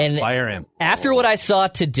 and fire him. After what I saw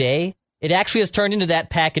today, it actually has turned into that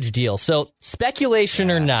package deal. So, speculation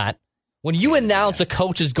or not, when you announce a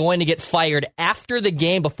coach is going to get fired after the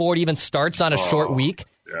game before it even starts on a short week,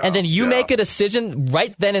 and then you make a decision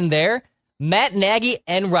right then and there, Matt Nagy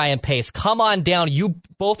and Ryan Pace, come on down. You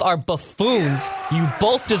both are buffoons. You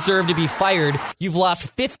both deserve to be fired. You've lost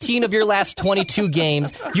 15 of your last 22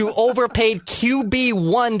 games. You overpaid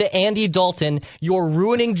QB1 to Andy Dalton. You're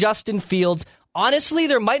ruining Justin Fields. Honestly,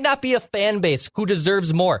 there might not be a fan base who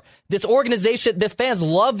deserves more. This organization, this fans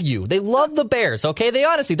love you. They love the Bears, okay?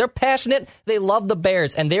 They're passionate. They love the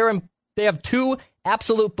Bears. And they have 2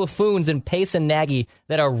 absolute buffoons in Pace and Nagy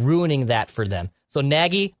that are ruining that for them. So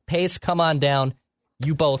Nagy, Pace, come on down.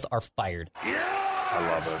 You both are fired. I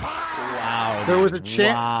love it. Wow. There was a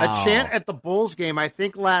chant at the Bulls game, I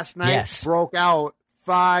think last night, broke out,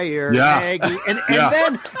 fire Nagy.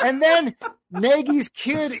 And then Nagy's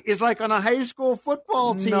kid is like on a high school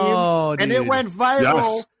football team, and it went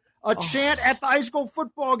viral. Yes. A chant at the high school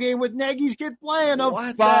football game with Nagy's kid playing of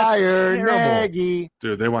fire Nagy.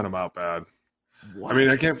 Dude, they want him out bad. What? I mean,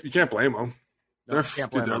 you can't blame them. They're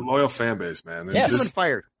a loyal fan base, man. Yes. Been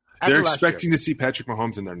fired. They're expecting to see Patrick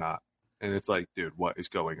Mahomes, and they're not. And it's like, dude, what is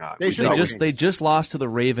going on? They just lost to the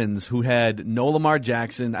Ravens, who had no Lamar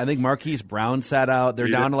Jackson. I think Marquise Brown sat out. They're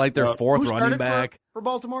down to like their 4th running back for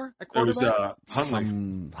Baltimore. It was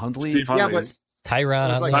Huntley. Steve Huntley. Yeah, but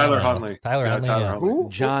Tyler Huntley. Who?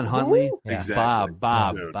 John Huntley. Yeah. Exactly.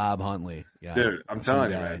 Bob Huntley. Yeah. Dude, I'm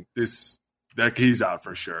telling you, man, he's out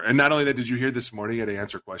for sure. And not only that, did you hear this morning he had to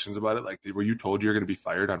answer questions about it? Like, were you told you're going to be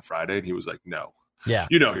fired on Friday? And he was like, no. Yeah.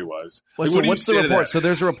 You know he was. Well, like, so what's the report? So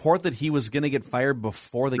there's a report that he was going to get fired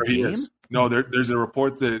before the game? No, there's a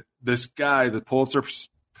report that this guy, the Pulitzer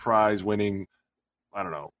Prize winning, I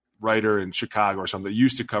don't know, writer in Chicago or something that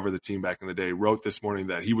used to cover the team back in the day, wrote this morning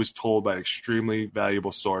that he was told by an extremely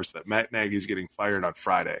valuable source that Matt Nagy is getting fired on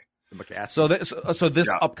Friday. So this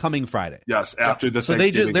upcoming Friday. Yes, after the So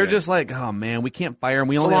they're just like, oh man, we can't fire him.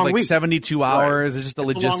 We only have like 72 hours. It's just a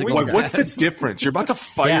logistical. What's the difference? You're about to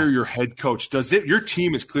fire your head coach. Your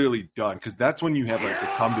team is clearly done, because that's when you have like the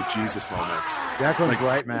come to Jesus moments. Declan's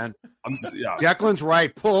right, man. Declan's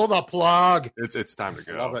right. Pull the plug. It's time to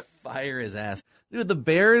go. Love it. Fire his ass, dude. The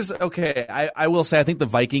Bears. Okay, I will say I think the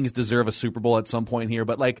Vikings deserve a Super Bowl at some point here,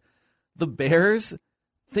 but like the Bears.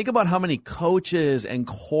 Think about how many coaches and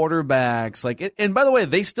quarterbacks, and by the way,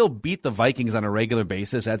 they still beat the Vikings on a regular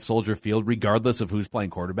basis at Soldier Field, regardless of who's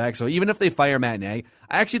playing quarterback. So even if they fire Matt Nagy,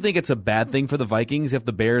 I actually think it's a bad thing for the Vikings if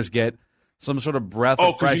the Bears get some sort of breath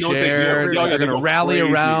of fresh air. They're going to rally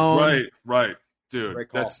around. Right. Dude,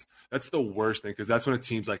 that's the worst thing, because that's when a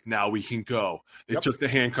team's like, now we can go. They took the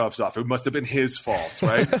handcuffs off. It must have been his fault,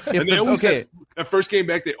 right? And they always that first game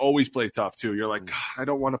back, they always play tough too. You're like, God, I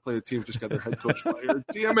don't want to play a team just got their head coach fired.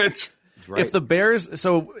 Damn it. Right. If the Bears,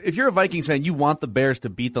 so if you're a Vikings fan, you want the Bears to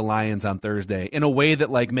beat the Lions on Thursday in a way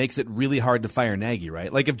that like makes it really hard to fire Nagy,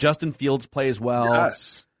 right? Like if Justin Fields plays well.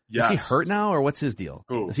 Yes. Is he hurt now, or what's his deal?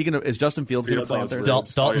 Who? Is Justin Fields going to play on Thursday?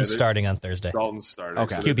 Dalton's starting on Thursday. Dalton's starting.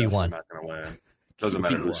 Okay. So QB1. Not going to win. Doesn't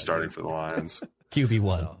matter who's starting for the Lions.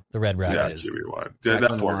 QB1, the Red Rabbits. Yeah, QB1.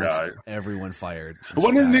 That poor guy. Everyone fired.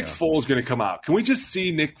 When is Nick Foles going to come out? Can we just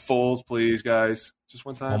see Nick Foles, please, guys? Just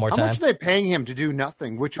one time. One more time. How much are they paying him to do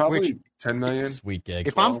nothing? Probably $10 million. Sweet gig.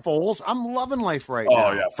 If I'm Foles, I'm loving life right now.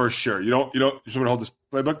 Oh yeah, for sure. You don't. You just want to hold this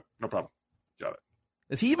playbook? No problem. Got it.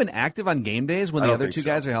 Is he even active on game days when the other two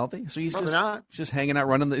guys are healthy? So he's just hanging out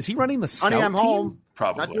running. Is he running the scout team? I'm home.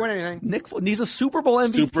 Probably. Not doing anything. He's a Super Bowl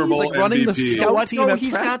MVP. Super Bowl he's like running the MVP. scout team at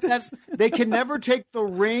he's practice. Got that. They can never take the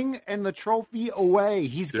ring and the trophy away.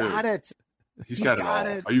 He's got it. He's got it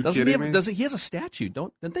all. Are you kidding me? He has a statue?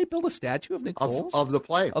 Didn't they build a statue of Nick Foles of the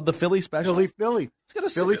play of the Philly special? Philly. He's got a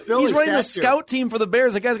Philly. He's running the scout team for the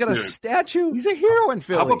Bears. The guy's got a statue. He's a hero in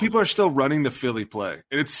Philly. How about people are still running the Philly play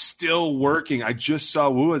and it's still working? I just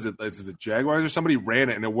saw is it the Jaguars or somebody ran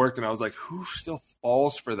it and it worked, and I was like, who still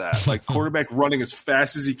falls for that? Like quarterback running as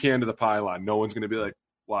fast as he can to the pylon. No one's going to be like,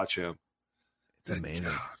 watch him. It's amazing.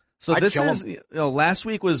 God. So this is last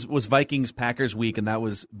week was Vikings Packers week, and that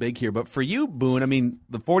was big here. But for you, Boone, I mean,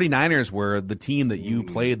 the 49ers were the team that you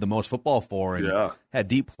played the most football for and had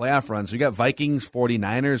deep playoff runs. So you got Vikings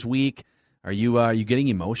 49ers week. Are you getting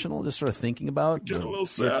emotional just sort of thinking about a little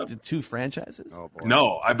sad. The two franchises? Oh, boy.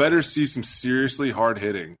 No, I better see some seriously hard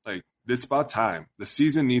hitting. Like it's about time. The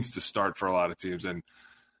season needs to start for a lot of teams, and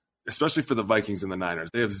especially for the Vikings and the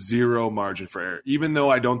Niners. They have zero margin for error. Even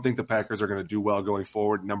though I don't think the Packers are going to do well going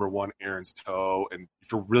forward, number one, Aaron's toe. And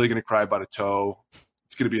if you're really going to cry about a toe,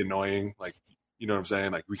 it's going to be annoying. Like, you know what I'm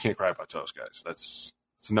saying? Like, we can't cry about toes, guys. It's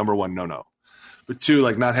the number one no-no. But two,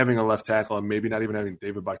 like not having a left tackle and maybe not even having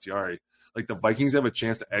David Bakhtiari. Like the Vikings have a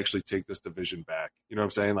chance to actually take this division back. You know what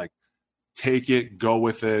I'm saying? Like, take it, go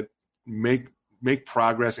with it, make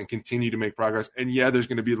progress and continue to make progress. And yeah, there's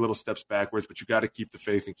going to be little steps backwards, but you got to keep the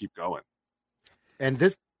faith and keep going. And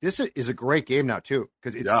this is a great game now too,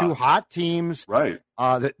 because it's two hot teams, right?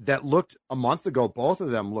 That looked a month ago. Both of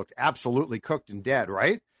them looked absolutely cooked and dead,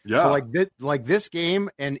 right? Yeah. So like this game,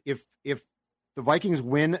 and if the Vikings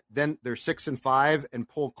win, then they're 6-5 and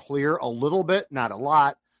pull clear a little bit, not a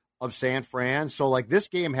lot, of San Fran. So like this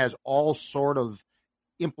game has all sort of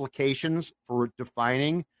implications for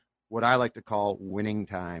defining what I like to call winning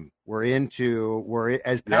time.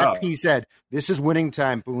 As Pat P said, this is winning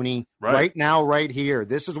time, Booney. Right now, right here.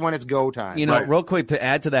 This is when it's go time. You know, real quick to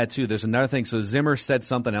add to that too, there's another thing. So Zimmer said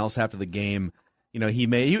something else after the game. You know, he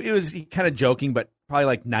was kind of joking, but probably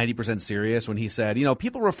like 90% serious when he said, you know,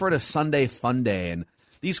 people refer to Sunday fun day, and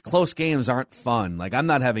these close games aren't fun. Like I'm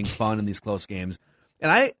not having fun in these close games,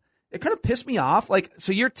 and it kind of pissed me off. Like,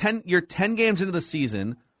 so you're 10 games into the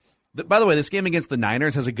season. By the way, this game against the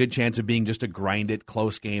Niners has a good chance of being just a grind-it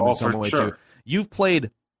close game in some way, too. You've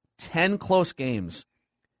played 10 close games.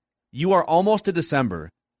 You are almost to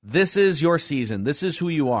December. This is your season. This is who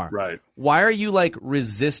you are. Right. Why are you, like,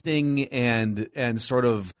 resisting and sort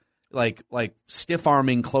of, like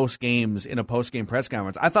stiff-arming close games in a post-game press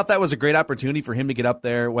conference? I thought that was a great opportunity for him to get up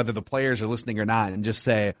there, whether the players are listening or not, and just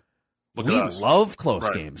say, we love close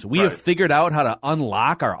games. We have figured out how to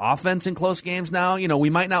unlock our offense in close games now. You know, we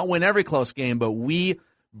might not win every close game, but we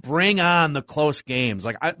bring on the close games.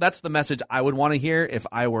 Like that's the message I would want to hear if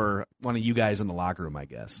I were one of you guys in the locker room, I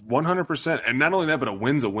guess. 100%. And not only that, but a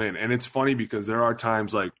win's a win. And it's funny because there are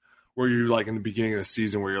times like where you're like in the beginning of the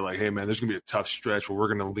season where you're like, hey, man, there's going to be a tough stretch where we're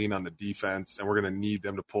going to lean on the defense and we're going to need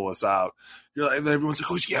them to pull us out. You're like, everyone's like,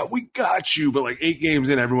 oh, yeah, we got you. But like 8 games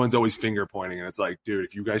in, everyone's always finger pointing. And it's like, dude,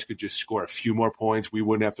 if you guys could just score a few more points, we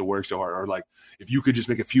wouldn't have to work so hard. Or like if you could just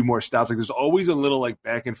make a few more stops. Like there's always a little like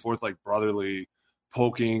back and forth, like brotherly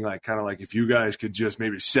poking, like kind of like if you guys could just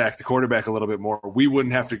maybe sack the quarterback a little bit more, we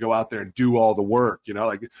wouldn't have to go out there and do all the work,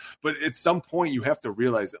 like, but at some point you have to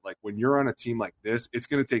realize that like when you're on a team like this, it's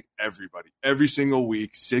going to take everybody every single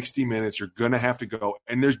week, 60 minutes, you're going to have to go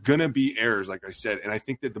and there's going to be errors, like I said. And I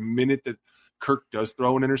think that the minute that Kirk does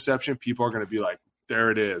throw an interception, people are going to be like, there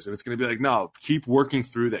it is. And it's going to be like, no, keep working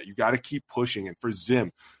through that. You got to keep pushing. And for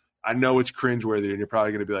Zim, I know it's cringeworthy and you're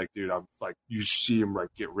probably going to be like, dude, I'm like, you see him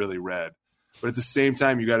like get really red. But at the same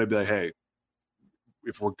time, you got to be like, hey,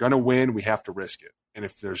 if we're going to win, we have to risk it. And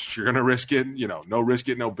if you're going to risk it, no risk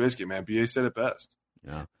it, no biscuit, man. BA said it best.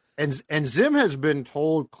 Yeah. And Zim has been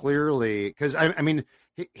told clearly, because, I mean,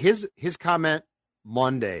 his comment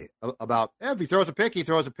Monday about, if he throws a pick, he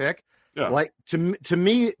throws a pick. Yeah. Like, to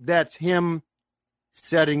me, that's him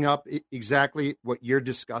setting up exactly what you're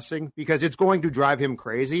discussing, because it's going to drive him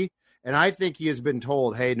crazy. And I think he has been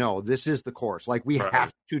told, hey, no, this is the course. Like, we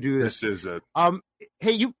have to do this. This is it.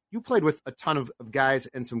 Hey, you played with a ton of guys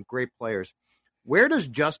and some great players. Where does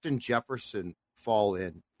Justin Jefferson fall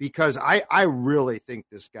in? Because I really think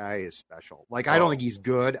this guy is special. Like, I don't think he's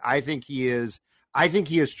good. I think he is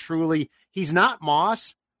truly – he's not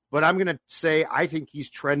Moss, but I'm going to say I think he's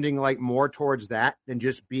trending like more towards that than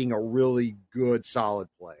just being a really good, solid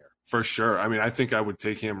player. For sure. I mean, I think I would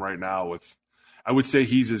take him right now with – I would say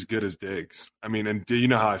he's as good as Diggs. I mean, and you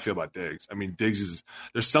know how I feel about Diggs. I mean, there's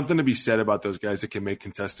something to be said about those guys that can make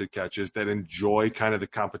contested catches, that enjoy kind of the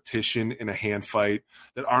competition in a hand fight,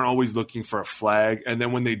 that aren't always looking for a flag. And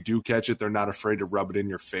then when they do catch it, they're not afraid to rub it in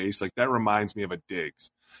your face. Like, that reminds me of a Diggs.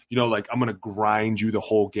 Like, I'm going to grind you the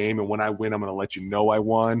whole game. And when I win, I'm going to let you know I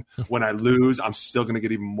won. When I lose, I'm still going to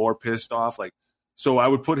get even more pissed off. Like, so I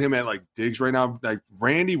would put him at like Diggs right now. Like,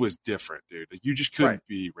 Randy was different, dude. Like, you just couldn't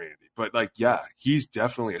be Randy. But like, yeah, he's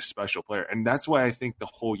definitely a special player. And that's why I think the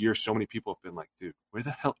whole year so many people have been like, dude, where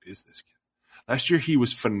the hell is this kid? Last year he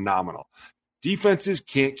was phenomenal. Defenses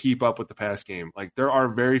can't keep up with the pass game. Like, there are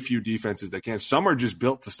very few defenses that can. Some are just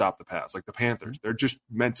built to stop the pass, like the Panthers. They're just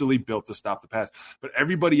mentally built to stop the pass. But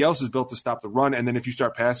everybody else is built to stop the run. And then if you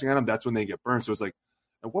start passing on them, that's when they get burned. So it's like,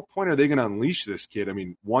 at what point are they going to unleash this kid? I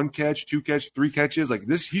mean, 1 catch, 2 catch, 3 catches, like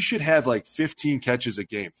this, he should have like 15 catches a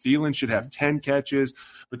game. Thielen should have 10 catches,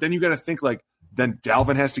 but then you got to think like, then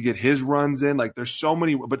Dalvin has to get his runs in. Like, there's so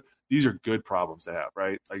many, but these are good problems to have,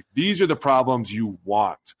 right? Like, these are the problems you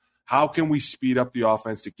want. How can we speed up the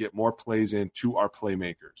offense to get more plays in to our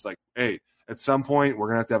playmakers? Like, hey, at some point,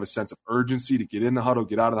 we're going to have a sense of urgency to get in the huddle,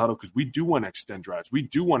 get out of the huddle, because we do want to extend drives. We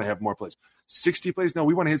do want to have more plays. 60 plays? No,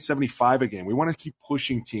 we want to hit 75 a game. We want to keep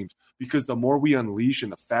pushing teams, because the more we unleash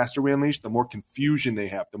and the faster we unleash, the more confusion they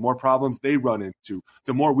have, the more problems they run into,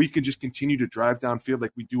 the more we can just continue to drive downfield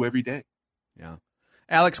like we do every day. Yeah.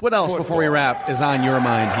 Alex, what else before we wrap is on your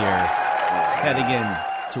mind here heading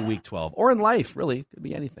in to Week 12? Or in life, really. Could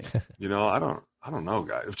be anything. I don't know,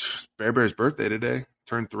 guys. Bear's birthday today,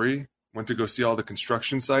 turned 3. Went to go see all the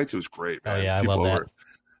construction sites. It was great, man. Oh, yeah, I love that.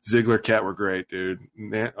 Ziegler Cat were great, dude.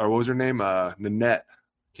 Or what was her name? Nanette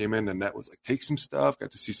came in. Nanette was like, take some stuff.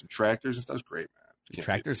 Got to see some tractors and stuff. It was great, man.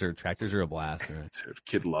 Tractors are a blast, right? Dude,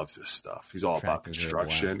 kid loves this stuff. He's all about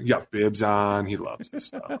construction. He got bibs on. He loves this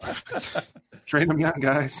stuff. Train them young,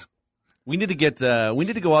 guys. We need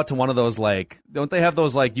to go out to one of those, like, don't they have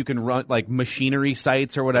those, like, you can run, like, machinery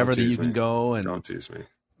sites or whatever that you can go and don't tease me.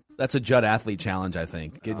 That's a Judd athlete challenge, I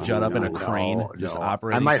think. Get Judd up in a crane, just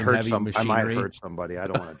operating some heavy machinery. I might hurt somebody. I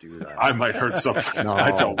don't want to do that. I might hurt somebody. No,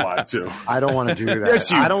 I don't want to. I don't want to do that.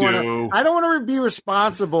 Yes, you do. I don't want to be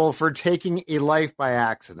responsible for taking a life by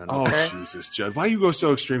accident. Okay? Oh, Jesus, Judd. Why you go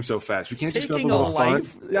so extreme so fast? We can't just go a little life.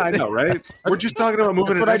 Fun. Yeah, I know, right? We're just talking about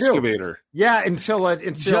moving an excavator. Yeah, until I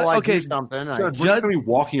do something. Judd, we're just going to be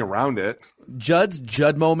walking around it. Judd's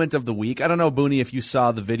Judd moment of the week. I don't know, Booney, if you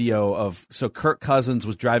saw the video of Kirk Cousins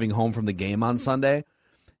was driving home from the game on Sunday,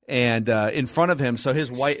 and in front of him, so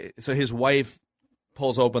his wife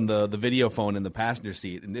pulls open the video phone in the passenger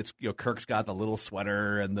seat, and it's Kirk's got the little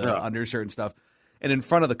sweater and the undershirt and stuff, and in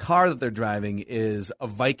front of the car that they're driving is a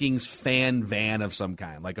Vikings fan van of some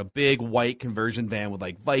kind, like a big white conversion van with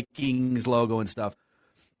like Vikings logo and stuff,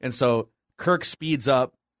 and so Kirk speeds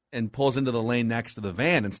up and pulls into the lane next to the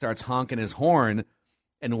van and starts honking his horn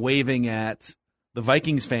and waving at the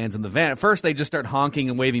Vikings fans in the van. At first, they just start honking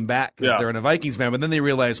and waving back because they're in a Vikings van, but then they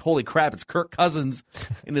realize, holy crap, it's Kirk Cousins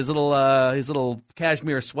in his little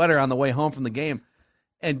cashmere sweater on the way home from the game.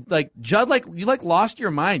 And like Judd, like you like lost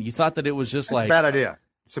your mind. You thought that it was just That's a bad idea.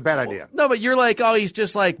 It's a bad idea. No, but you're like, oh, he's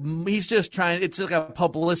just trying. It's like a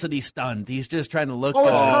publicity stunt. He's just trying to look.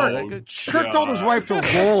 It's Kirk. Kirk told his wife to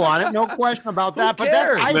roll on it. No question about that. Who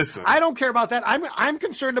cares? But I don't care about that. I'm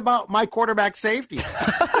concerned about my quarterback safety. You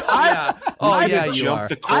are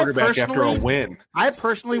the quarterback after a win. I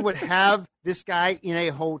personally would have this guy in a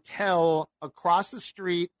hotel across the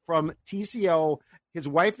street from TCO, his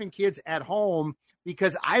wife and kids at home,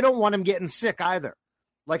 because I don't want him getting sick either.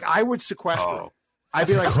 Like, I would sequester him. I'd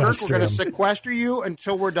be like, Kirk, we're going to sequester you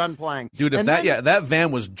until we're done playing. Dude, if that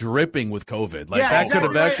van was dripping with COVID, like that could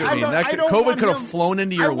have actually, COVID could have flown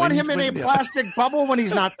into your windshield. I want him in a plastic bubble when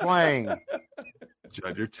he's not playing.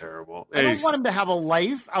 Judd, you're terrible. I don't want him to have a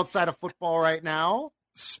life outside of football right now.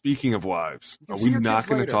 Speaking of wives, are we not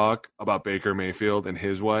going to talk about Baker Mayfield and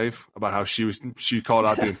his wife, about how she called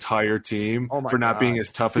out the entire team for not being as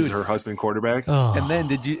tough as her husband quarterback? Oh. And then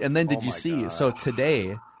did you see? God. So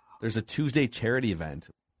today there's a Tuesday charity event,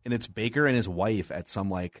 and it's Baker and his wife at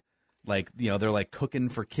some like they're like cooking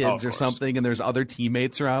for kids or something, and there's other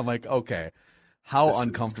teammates around. Like, okay, how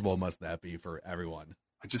uncomfortable must that be for everyone?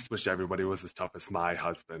 I just wish everybody was as tough as my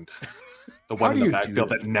husband, the one in the backfield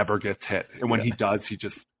that never gets hit. And when he does, he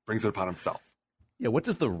just brings it upon himself. Yeah, what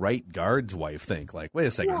does the right guard's wife think? Like, wait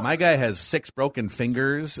a second, my guy has 6 broken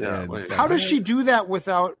fingers. How does she do that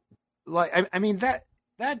without, like, I mean, that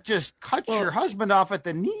just cuts your husband off at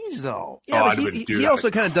the knees, though. Yeah, he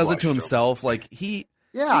also kind of does it to himself. Like, he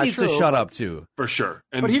needs to shut up, too. For sure.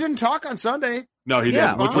 But he didn't talk on Sunday. No, he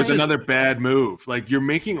didn't, which was another bad move. Like, you're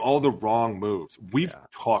making all the wrong moves. We've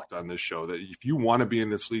talked on this show that if you want to be in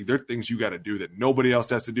this league, there are things you got to do that nobody else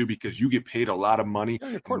has to do because you get paid a lot of money.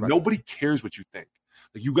 Nobody cares what you think.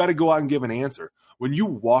 Like, you got to go out and give an answer. When you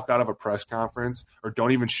walk out of a press conference or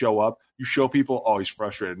don't even show up, you show people, oh, he's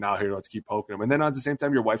frustrated. Now here, let's keep poking him. And then at the same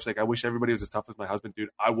time, your wife's like, I wish everybody was as tough as my husband. Dude,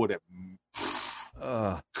 I would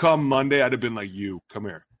have. Come Monday, I'd have been like, come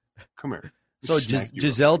here. So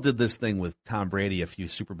Giselle did this thing with Tom Brady a few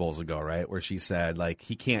Super Bowls ago, right? Where she said, like,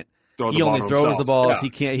 he only throws the balls.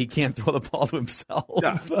 Yeah. He can't throw the ball to himself.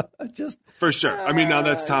 Yeah. Just for sure. I mean, now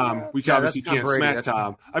that's Tom. We obviously can't smack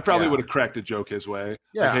Tom. I probably would have cracked a joke his way.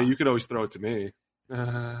 Yeah. Like, hey, you could always throw it to me.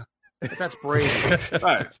 But that's Brady.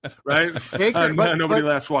 right? Baker, nobody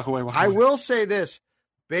laughs, walk away. I will say this.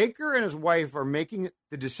 Baker and his wife are making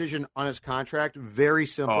the decision on his contract very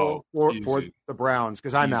simple for the Browns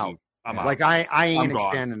because I'm out. I'm out. Like, I ain't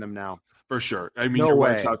extending them now. For sure. I mean, your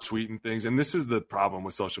wife's out tweeting things, and this is the problem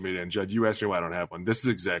with social media. And, Judd, you asked me why I don't have one. This is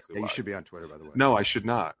exactly why. You should be on Twitter, by the way. No, I should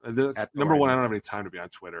not. Number one, I don't have any time to be on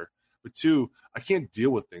Twitter. But 2, I can't deal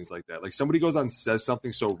with things like that. Like, somebody goes on and says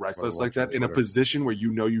something so reckless like that in a position where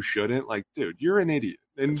you know you shouldn't. Like, dude, you're an idiot.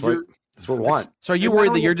 And that's what we want. So are you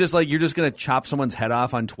worried that you're just going to chop someone's head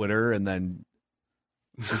off on Twitter and then –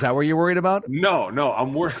 is that what you're worried about? No,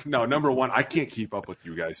 I'm worried. No, number one, I can't keep up with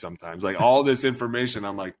you guys sometimes. Like, all this information,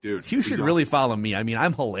 I'm like, dude. You should really follow me. I mean,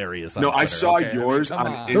 I'm hilarious on Twitter. I saw yours on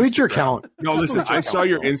Instagram. Delete your account. No, listen, I saw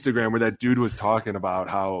your Instagram where that dude was talking about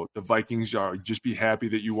how the Vikings are just be happy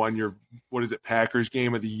that you won your, Packers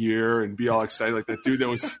game of the year and be all excited. Like that dude that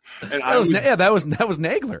was. And that was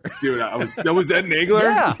Nagler. Dude, was that Nagler?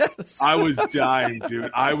 Yeah. Yes. I was dying,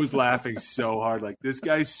 dude. I was laughing so hard. Like, this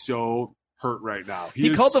guy's so hurt right now. He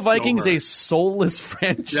called the Vikings a soulless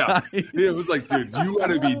franchise. Yeah. It was like, dude, you got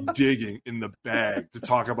to be digging in the bag to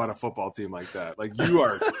talk about a football team like that. Like, you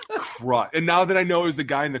are crushed. And now that I know it was the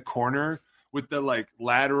guy in the corner with the like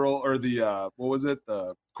lateral or the what was it?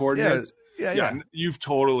 The coordinates. Yeah. You've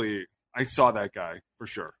totally. I saw that guy for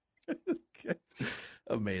sure.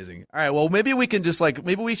 Amazing. All right. Well, maybe we should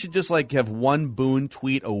just have one Boone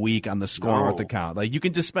tweet a week on the Score North account. Like, you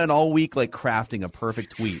can just spend all week like crafting a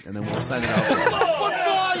perfect tweet, and then we'll send it out.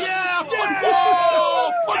 Football, yeah, football.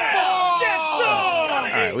 All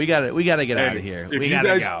right, we got to get out of here. We got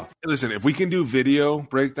to go. Listen, if we can do video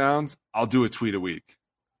breakdowns, I'll do a tweet a week.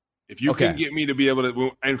 If you can get me to be able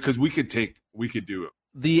to, and because we could do it.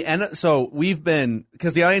 So we've been,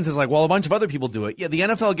 because the audience is like, well, a bunch of other people do it. Yeah, the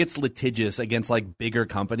NFL gets litigious against like bigger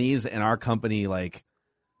companies, and our company, like,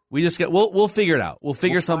 we'll figure it out. We'll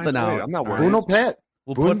figure something out. I'm not worried. Boone will pay it.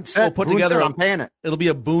 We'll put together. I'm paying it. It'll be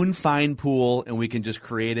a Boone fine pool, and we can just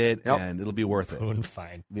create it, and it'll be worth it. Boone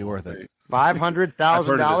fine, be worth it.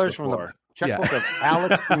 $500,000 from the Checkbook of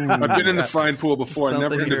Alex Boone. I've been in the fine pool before. It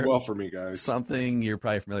never ended well for me, guys. Something you're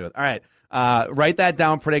probably familiar with. All right. Write that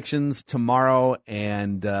down, predictions tomorrow.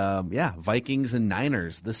 And, Vikings and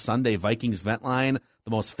Niners this Sunday. Vikings Vent Line,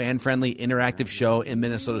 the most fan-friendly, interactive show in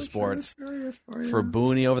Minnesota sports. For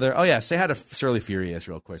Booney over there. Oh, yeah. Say hi to Surly Furious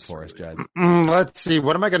real quick for us, Judd. Let's see.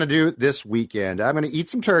 What am I going to do this weekend? I'm going to eat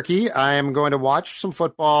some turkey. I am going to watch some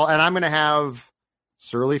football. And I'm going to have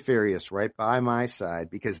Surly Furious right by my side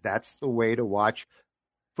because that's the way to watch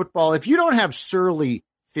football. If you don't have Surly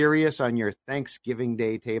Furious on your Thanksgiving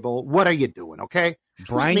Day table, what are you doing, okay?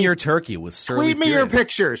 Brine your turkey with Surly Furious. Tweet me your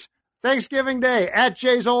pictures. Thanksgiving Day at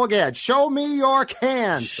Jay's Olgad. Show me your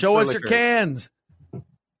cans. Show us your cans. All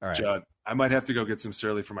right. Judd, I might have to go get some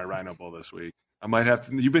Surly for my Rhino Bowl this week. I might have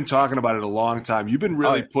to. You've been talking about it a long time. You've been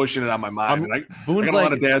really pushing it on my mind. And I got a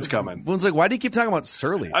lot of dads coming. Boone's like, why do you keep talking about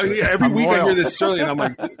Surly? Every week I hear this Surly, and I'm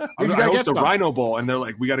like, I host the Rhino Bowl, and they're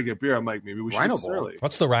like, we got to get beer. I'm like, maybe we should get Surly.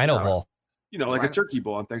 What's the Rhino Bowl? You know, like a turkey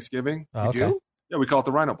bowl on Thanksgiving. Oh, okay. Yeah, we call it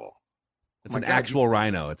the Rhino Bowl. It's an actual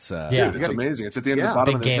rhino. It's dude, it's amazing. It's at the end of the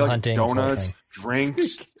bottom big game hunting, donuts,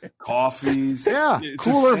 drinks, coffees. Yeah, it's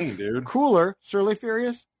cooler, insane, dude. Cooler, Surly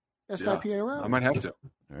Furious, SIPA around. I might have to.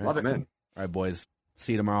 All Love it. All right, boys.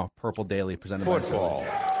 See you tomorrow. Purple Daily presented by Surly.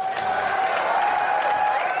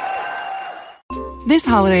 This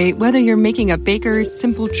holiday, whether you're making a Baker's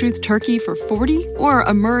Simple Truth turkey for 40 or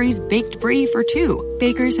a Murray's Baked Brie for 2,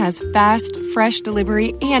 Baker's has fast, fresh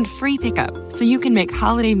delivery and free pickup, so you can make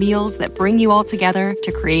holiday meals that bring you all together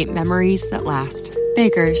to create memories that last.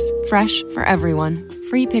 Baker's, fresh for everyone.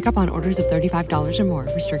 Free pickup on orders of $35 or more.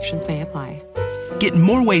 Restrictions may apply. Get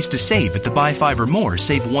more ways to save at the Buy 5 or More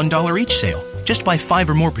Save $1 each sale. Just buy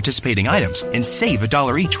 5 or more participating items and save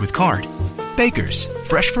 $1 each with card. Baker's,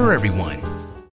 fresh for everyone.